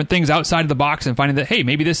trying different things outside of the box and finding that, hey,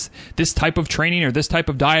 maybe this type of training or this type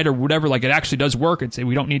of diet or whatever, like it actually does work.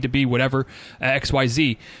 We don't need to be whatever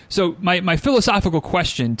XYZ. So my philosophical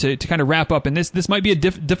question to kind of wrap up, and this might be a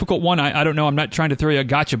difficult one. I don't know. I'm not trying to throw you a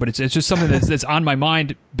gotcha, but it's just something that's on my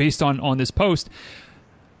mind based on this post.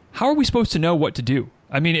 How are we supposed to know what to do?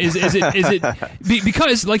 I mean, is it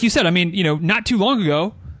because, like you said, I mean, not too long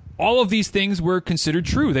ago, all of these things were considered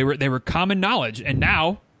true. They were common knowledge, and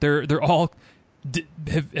now they're all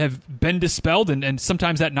have been dispelled, and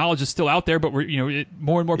sometimes that knowledge is still out there, but we're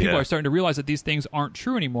more and more people are starting to realize that these things aren't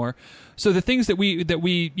true anymore. So the things that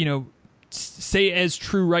we say as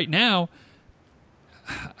true right now,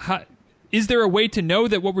 is there a way to know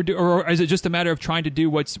that what we're doing, or is it just a matter of trying to do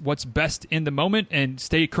what's best in the moment and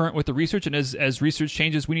stay current with the research? And as research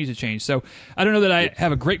changes, we need to change. So I don't know that I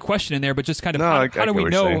have a great question in there, but just kind of how do we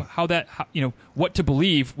know what to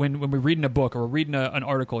believe when we're reading a book or we're reading an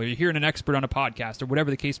article or you're hearing an expert on a podcast or whatever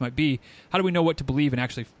the case might be? How do we know what to believe and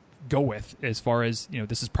actually go with, as far as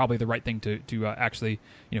this is probably the right thing to actually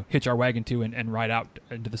hitch our wagon to and ride out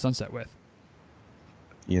into the sunset with?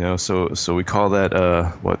 So we call that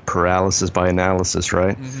paralysis by analysis,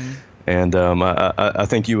 right? And I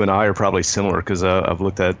think you and I are probably similar because I've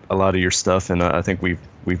looked at a lot of your stuff, and I think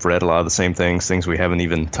we've read a lot of the same things we haven't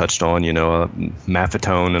even touched on,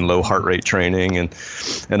 mafetone and low heart rate training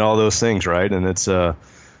and all those things, right? And it's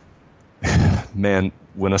man,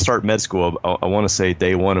 when I start med school, I want to say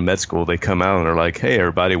day one of med school, they come out and they're like, hey,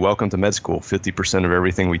 everybody, welcome to med school. 50% of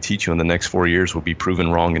everything we teach you in the next 4 years will be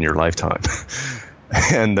proven wrong in your lifetime.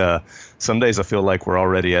 And some days I feel like we're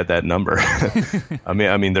already at that number.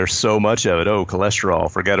 I mean, there's so much of it. Oh,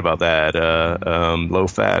 cholesterol, forget about that. Low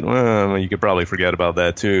fat, well, you could probably forget about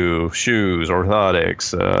that too. Shoes,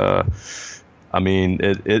 orthotics. I mean,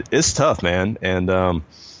 it's tough, man. And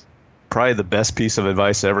probably the best piece of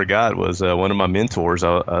advice I ever got was one of my mentors.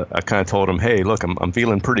 I kind of told him, hey, look, I'm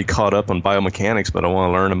feeling pretty caught up on biomechanics, but I want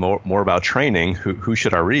to learn more about training. Who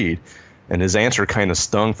should I read? And his answer kind of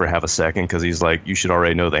stung for half a second because he's like, you should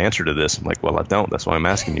already know the answer to this. I'm like, well, I don't. That's why I'm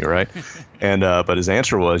asking you, right? And but his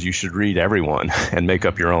answer was, you should read everyone and make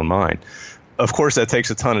up your own mind. Of course, that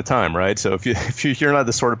takes a ton of time, right? So if you're not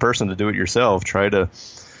the sort of person to do it yourself, try to,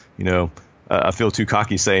 I feel too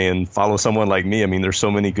cocky saying follow someone like me. I mean, there's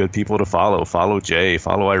so many good people to follow. Follow Jay,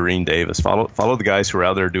 follow Irene Davis, follow the guys who are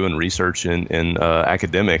out there doing research in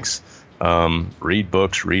academics. Read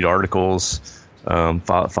books, read articles.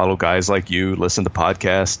 Follow guys like you, listen to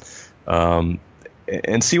podcasts,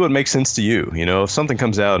 and see what makes sense to you. If something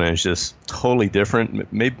comes out and it's just totally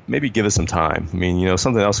different, maybe give it some time. I mean,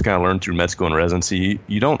 something else I kind of learned through med school and residency,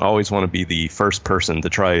 you don't always want to be the first person to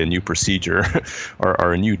try a new procedure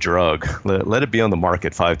or a new drug. Let it be on the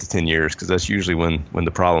market 5 to 10 years, because that's usually when the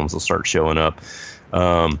problems will start showing up.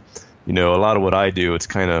 A lot of what I do, it's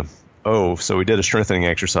kind of, so we did a strengthening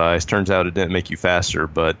exercise. Turns out it didn't make you faster,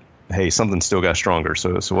 but hey, something still got stronger.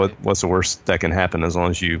 So what's the worst that can happen as long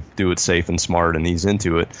as you do it safe and smart and ease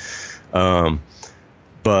into it?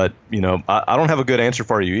 But I don't have a good answer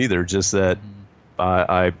for you either. Just that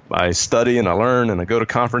I study and I learn and I go to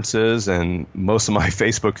conferences, and most of my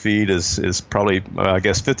Facebook feed is probably, I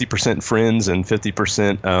guess, 50% friends and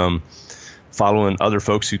 50% following other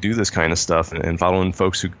folks who do this kind of stuff and following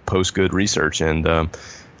folks who post good research. And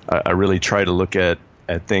I really try to look at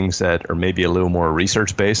things that are maybe a little more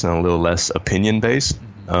research-based and a little less opinion-based.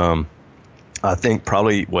 I think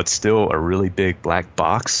probably what's still a really big black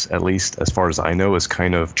box, at least as far as I know, is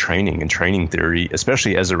kind of training and training theory,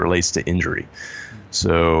 especially as it relates to injury.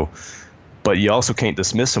 So, but you also can't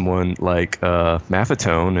dismiss someone like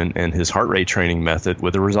Mafetone and his heart rate training method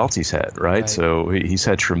with the results he's had, right? So he's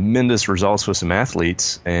had tremendous results with some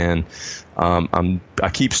athletes, and I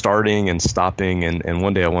keep starting and stopping, and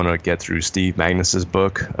one day I want to get through Steve Magnus's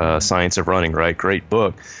book, Science of Running, right? Great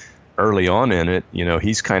book. Early on in it,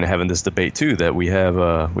 he's kind of having this debate too, that we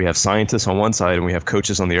have scientists on one side and we have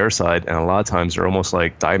coaches on the other side, and a lot of times they're almost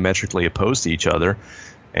like diametrically opposed to each other.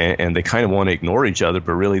 And they kind of want to ignore each other,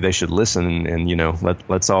 but really they should listen and,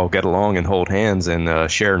 let's all get along and hold hands and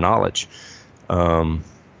share knowledge. I'm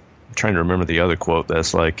trying to remember the other quote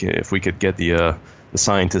that's like, if we could get the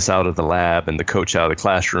scientists out of the lab and the coach out of the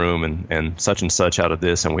classroom and such out of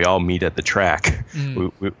this, and we all meet at the track,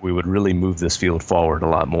 we would really move this field forward a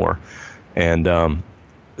lot more. And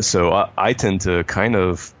so I tend to kind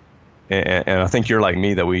of, and I think you're like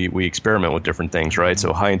me, that we experiment with different things, right?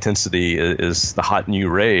 So high intensity is the hot new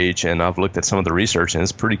rage, and I've looked at some of the research, and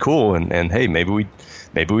it's pretty cool. And hey, maybe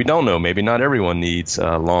we don't know. Maybe not everyone needs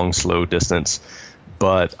long, slow distance.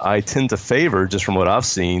 But I tend to favor, just from what I've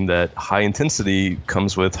seen, that high intensity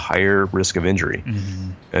comes with higher risk of injury,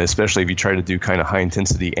 and especially if you try to do kind of high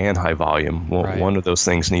intensity and high volume. Well, one of those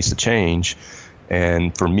things needs to change.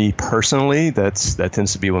 And for me personally, that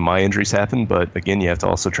tends to be when my injuries happen. But again, you have to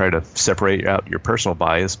also try to separate out your personal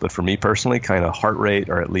bias. But for me personally, kind of heart rate,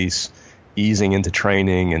 or at least easing into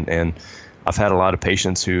training. And I've had a lot of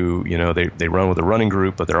patients who, they run with a running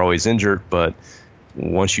group, but they're always injured. But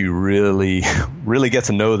once you really, really get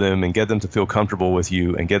to know them and get them to feel comfortable with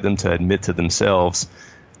you and get them to admit to themselves,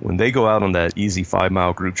 when they go out on that easy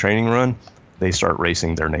 5-mile group training run, they start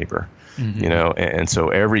racing their neighbor. And so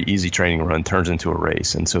every easy training run turns into a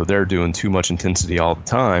race. And so they're doing too much intensity all the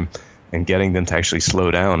time, and getting them to actually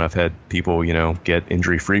slow down. I've had people, get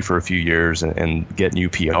injury free for a few years and get new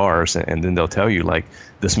PRs. And then they'll tell you, like,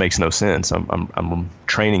 this makes no sense. I'm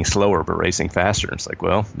training slower, but racing faster. And it's like,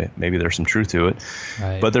 well, maybe there's some truth to it.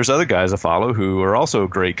 Right. But there's other guys I follow who are also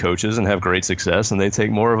great coaches and have great success, and they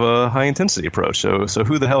take more of a high intensity approach. So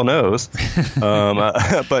who the hell knows?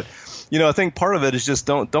 But I think part of it is just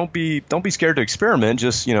don't be scared to experiment.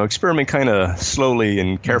 Just experiment kind of slowly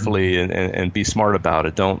and carefully, and be smart about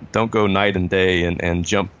it. Don't go night and day and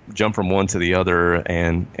jump from one to the other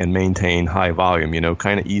and maintain high volume.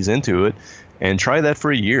 Kind of ease into it, and try that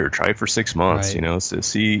for a year. Try it for 6 months. Right. You know, so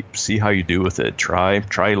see how you do with it. Try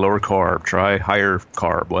lower carb. Try higher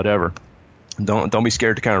carb. Whatever. Don't be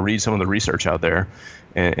scared to kind of read some of the research out there,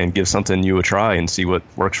 and give something new a try and see what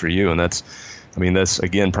works for you. And that's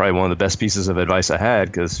again probably one of the best pieces of advice I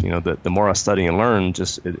had, because you know the more I study and learn,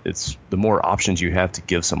 it's the more options you have to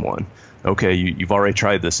give someone. Okay, you've already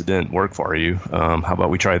tried this, it didn't work for you. How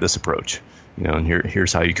about we try this approach? You know, and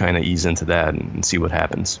here's how you kind of ease into that and see what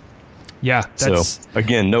happens. Yeah. So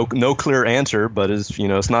again, no clear answer, but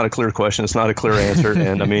it's not a clear question. It's not a clear answer.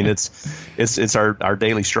 And I mean, it's our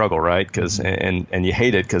daily struggle, right? Cause, and you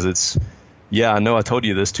hate it because it's, I know I told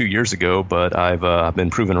you this 2 years ago, but I've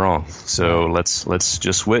been proven wrong. So let's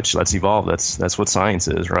just switch. Let's evolve. That's what science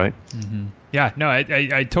is, right? Mm-hmm. Yeah, no,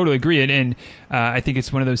 I totally agree. And I think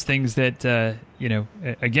it's one of those things that,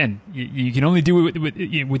 again, you can only do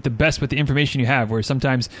it with the best with the information you have, where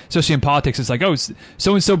sometimes, especially in politics, it's like, oh,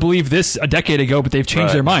 so-and-so believed this a decade ago, but they've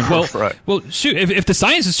changed their mind. Well, well, shoot, if the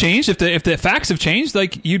science has changed, if the facts have changed,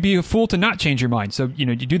 like, you'd be a fool to not change your mind. So,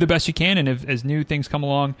 you do the best you can. And as new things come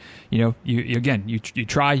along, you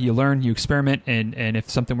try, you learn, you experiment, and if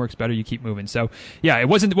something works better, you keep moving. So, yeah, it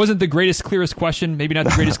wasn't the greatest, clearest question, maybe not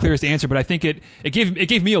the greatest, clearest answer, but I think it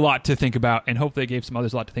gave me a lot to think about, and hopefully it gave some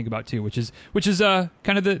others a lot to think about too, which is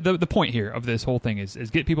kind of the point here of this whole thing is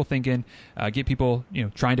get people thinking, get people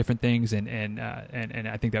trying different things, and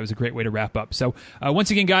I think that was a great way to wrap up. So once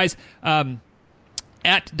again, guys,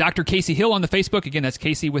 at Dr. Kasey Hill on the Facebook, again that's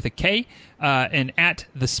Kasey with a K, and at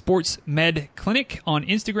the Sports Med Clinic on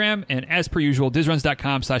Instagram, and as per usual,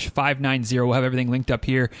 dizruns.com/590. We'll have everything linked up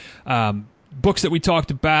here. Books that we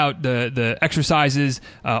talked about, the exercises,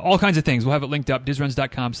 all kinds of things. We'll have it linked up,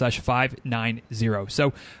 dizruns.com/590.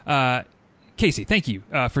 So, Kasey, thank you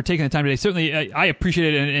for taking the time today. Certainly, I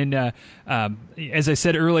appreciate it. And as I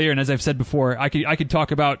said earlier, and as I've said before, I could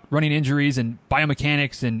talk about running injuries and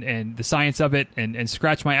biomechanics and the science of it, and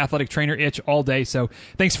scratch my athletic trainer itch all day. So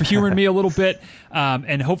thanks for humoring me a little bit,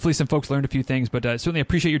 and hopefully some folks learned a few things. But certainly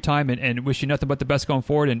appreciate your time, and wish you nothing but the best going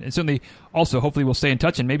forward. And certainly also hopefully we'll stay in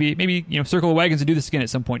touch, and maybe circle the wagons and do this again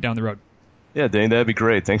at some point down the road. Yeah, Dane, that'd be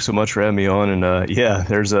great. Thanks so much for having me on. And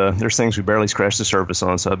there's things we barely scratched the surface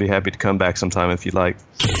on, so I'd be happy to come back sometime if you'd like.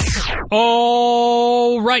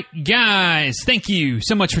 All right, guys. Thank you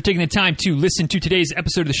so much for taking the time to listen to today's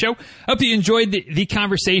episode of the show. I hope you enjoyed the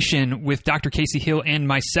conversation with Dr. Kasey Hill and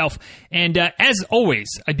myself. And as always,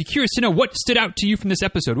 I'd be curious to know what stood out to you from this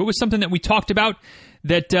episode. What was something that we talked about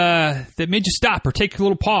that made you stop or take a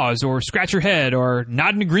little pause or scratch your head or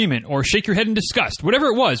nod in agreement or shake your head in disgust? Whatever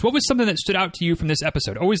it was, what was something that stood out to you from this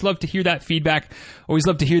episode? Always love to hear that feedback. Always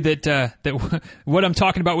love to hear that what I'm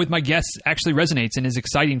talking about with my guests actually resonates and is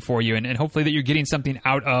exciting for you, and hopefully that you're getting something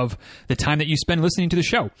out of the time that you spend listening to the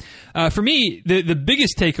show. For me, the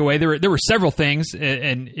biggest takeaway, there were several things,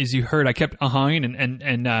 and as you heard, I kept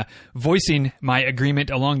and voicing my agreement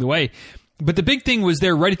along the way. But the big thing was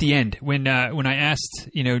there right at the end when I asked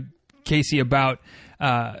Kasey about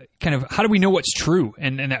kind of how do we know what's true,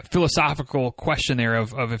 and that philosophical question there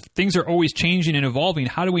of if things are always changing and evolving,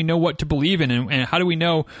 how do we know what to believe in, and how do we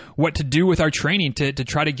know what to do with our training to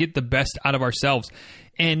try to get the best out of ourselves?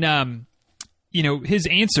 And his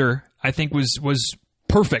answer, I think, was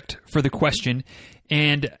perfect for the question,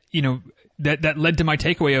 and that led to my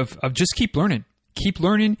takeaway of just keep learning. Keep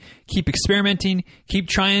learning, keep experimenting, keep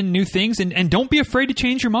trying new things, and don't be afraid to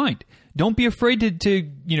change your mind. Don't be afraid to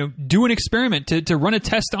do an experiment, to run a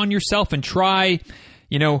test on yourself and try,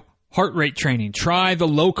 heart rate training. Try the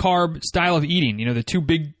low carb style of eating. The two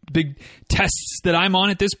big tests that I'm on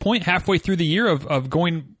at this point, halfway through the year of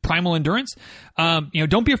going primal endurance.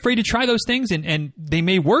 Don't be afraid to try those things, and they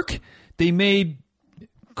may work. They may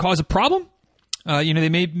cause a problem. They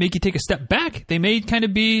may make you take a step back. They may kind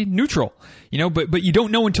of be neutral, but you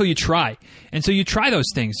don't know until you try. And so you try those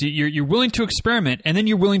things. You're willing to experiment, and then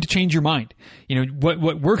you're willing to change your mind.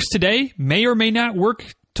 What works today may or may not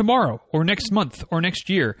work tomorrow or next month or next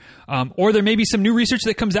year. Or there may be some new research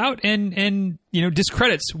that comes out and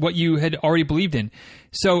discredits what you had already believed in.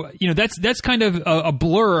 So, that's kind of a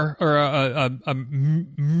blur, or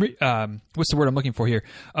what's the word I'm looking for here?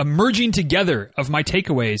 A merging together of my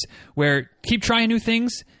takeaways, where keep trying new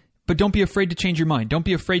things, but don't be afraid to change your mind. Don't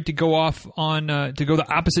be afraid to go off to go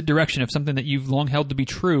the opposite direction of something that you've long held to be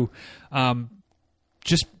true.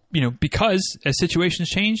 Just because as situations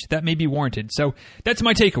change, that may be warranted. So that's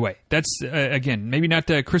my takeaway. That's, again, maybe not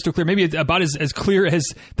crystal clear, maybe about as clear as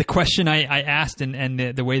the question I asked and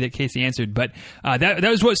the way that Kasey answered. But that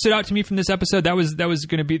was what stood out to me from this episode. That is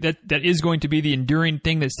going to be the enduring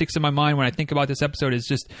thing that sticks in my mind when I think about this episode is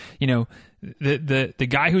just, the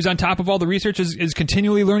guy who's on top of all the research is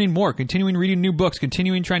continually learning more, continuing reading new books,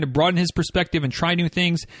 continuing trying to broaden his perspective and try new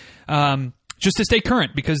things. Just to stay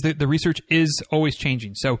current, because the research is always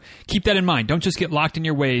changing. So keep that in mind. Don't just get locked in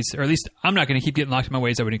your ways, or at least I'm not going to keep getting locked in my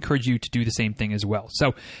ways. I would encourage you to do the same thing as well.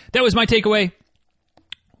 So that was my takeaway.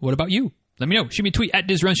 What about you? Let me know. Shoot me a tweet at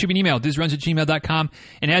DizRuns. Shoot me an email, dizruns@gmail.com.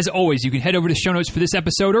 And as always, you can head over to show notes for this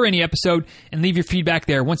episode or any episode and leave your feedback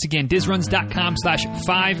there. Once again,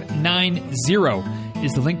 dizruns.com/590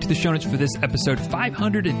 is the link to the show notes for this episode.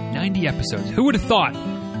 590 episodes. Who would have thought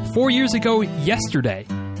 4 years ago yesterday?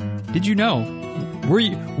 Did you know? Were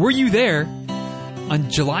you there on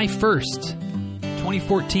July 1st,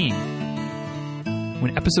 2014,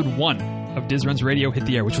 when episode 1 of Diz Runs Radio hit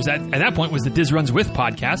the air, which was at that point was the Diz Runs With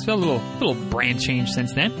podcast. A little brand change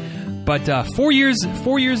since then. But 4 years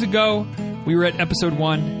ago, we were at episode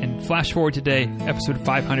 1, and flash forward today, episode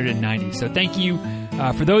 590. So thank you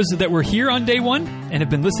for those that were here on day 1 and have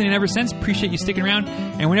been listening ever since. Appreciate you sticking around.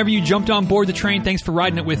 And whenever you jumped on board the train, thanks for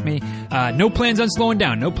riding it with me. No plans on slowing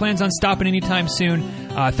down. No plans on stopping anytime soon.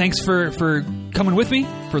 Thanks for coming with me,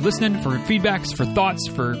 for listening, for feedbacks, for thoughts,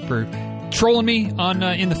 for trolling me on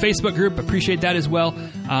in the Facebook group. Appreciate that as well.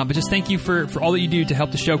 But just thank you for all that you do to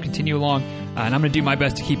help the show continue along. And I'm going to do my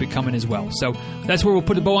best to keep it coming as well. So that's where we'll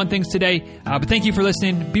put a bow on things today. But thank you for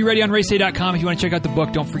listening. Be ready on raceday.com if you want to check out the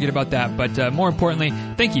book. Don't forget about that. But more importantly,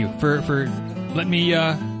 thank you for letting me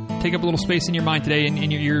take up a little space in your mind today,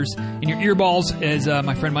 in your ears, in your earballs, as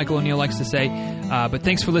my friend Michael O'Neill likes to say. But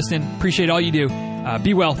thanks for listening. Appreciate all you do.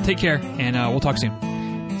 Be well. Take care. And we'll talk soon.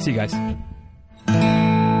 See you guys.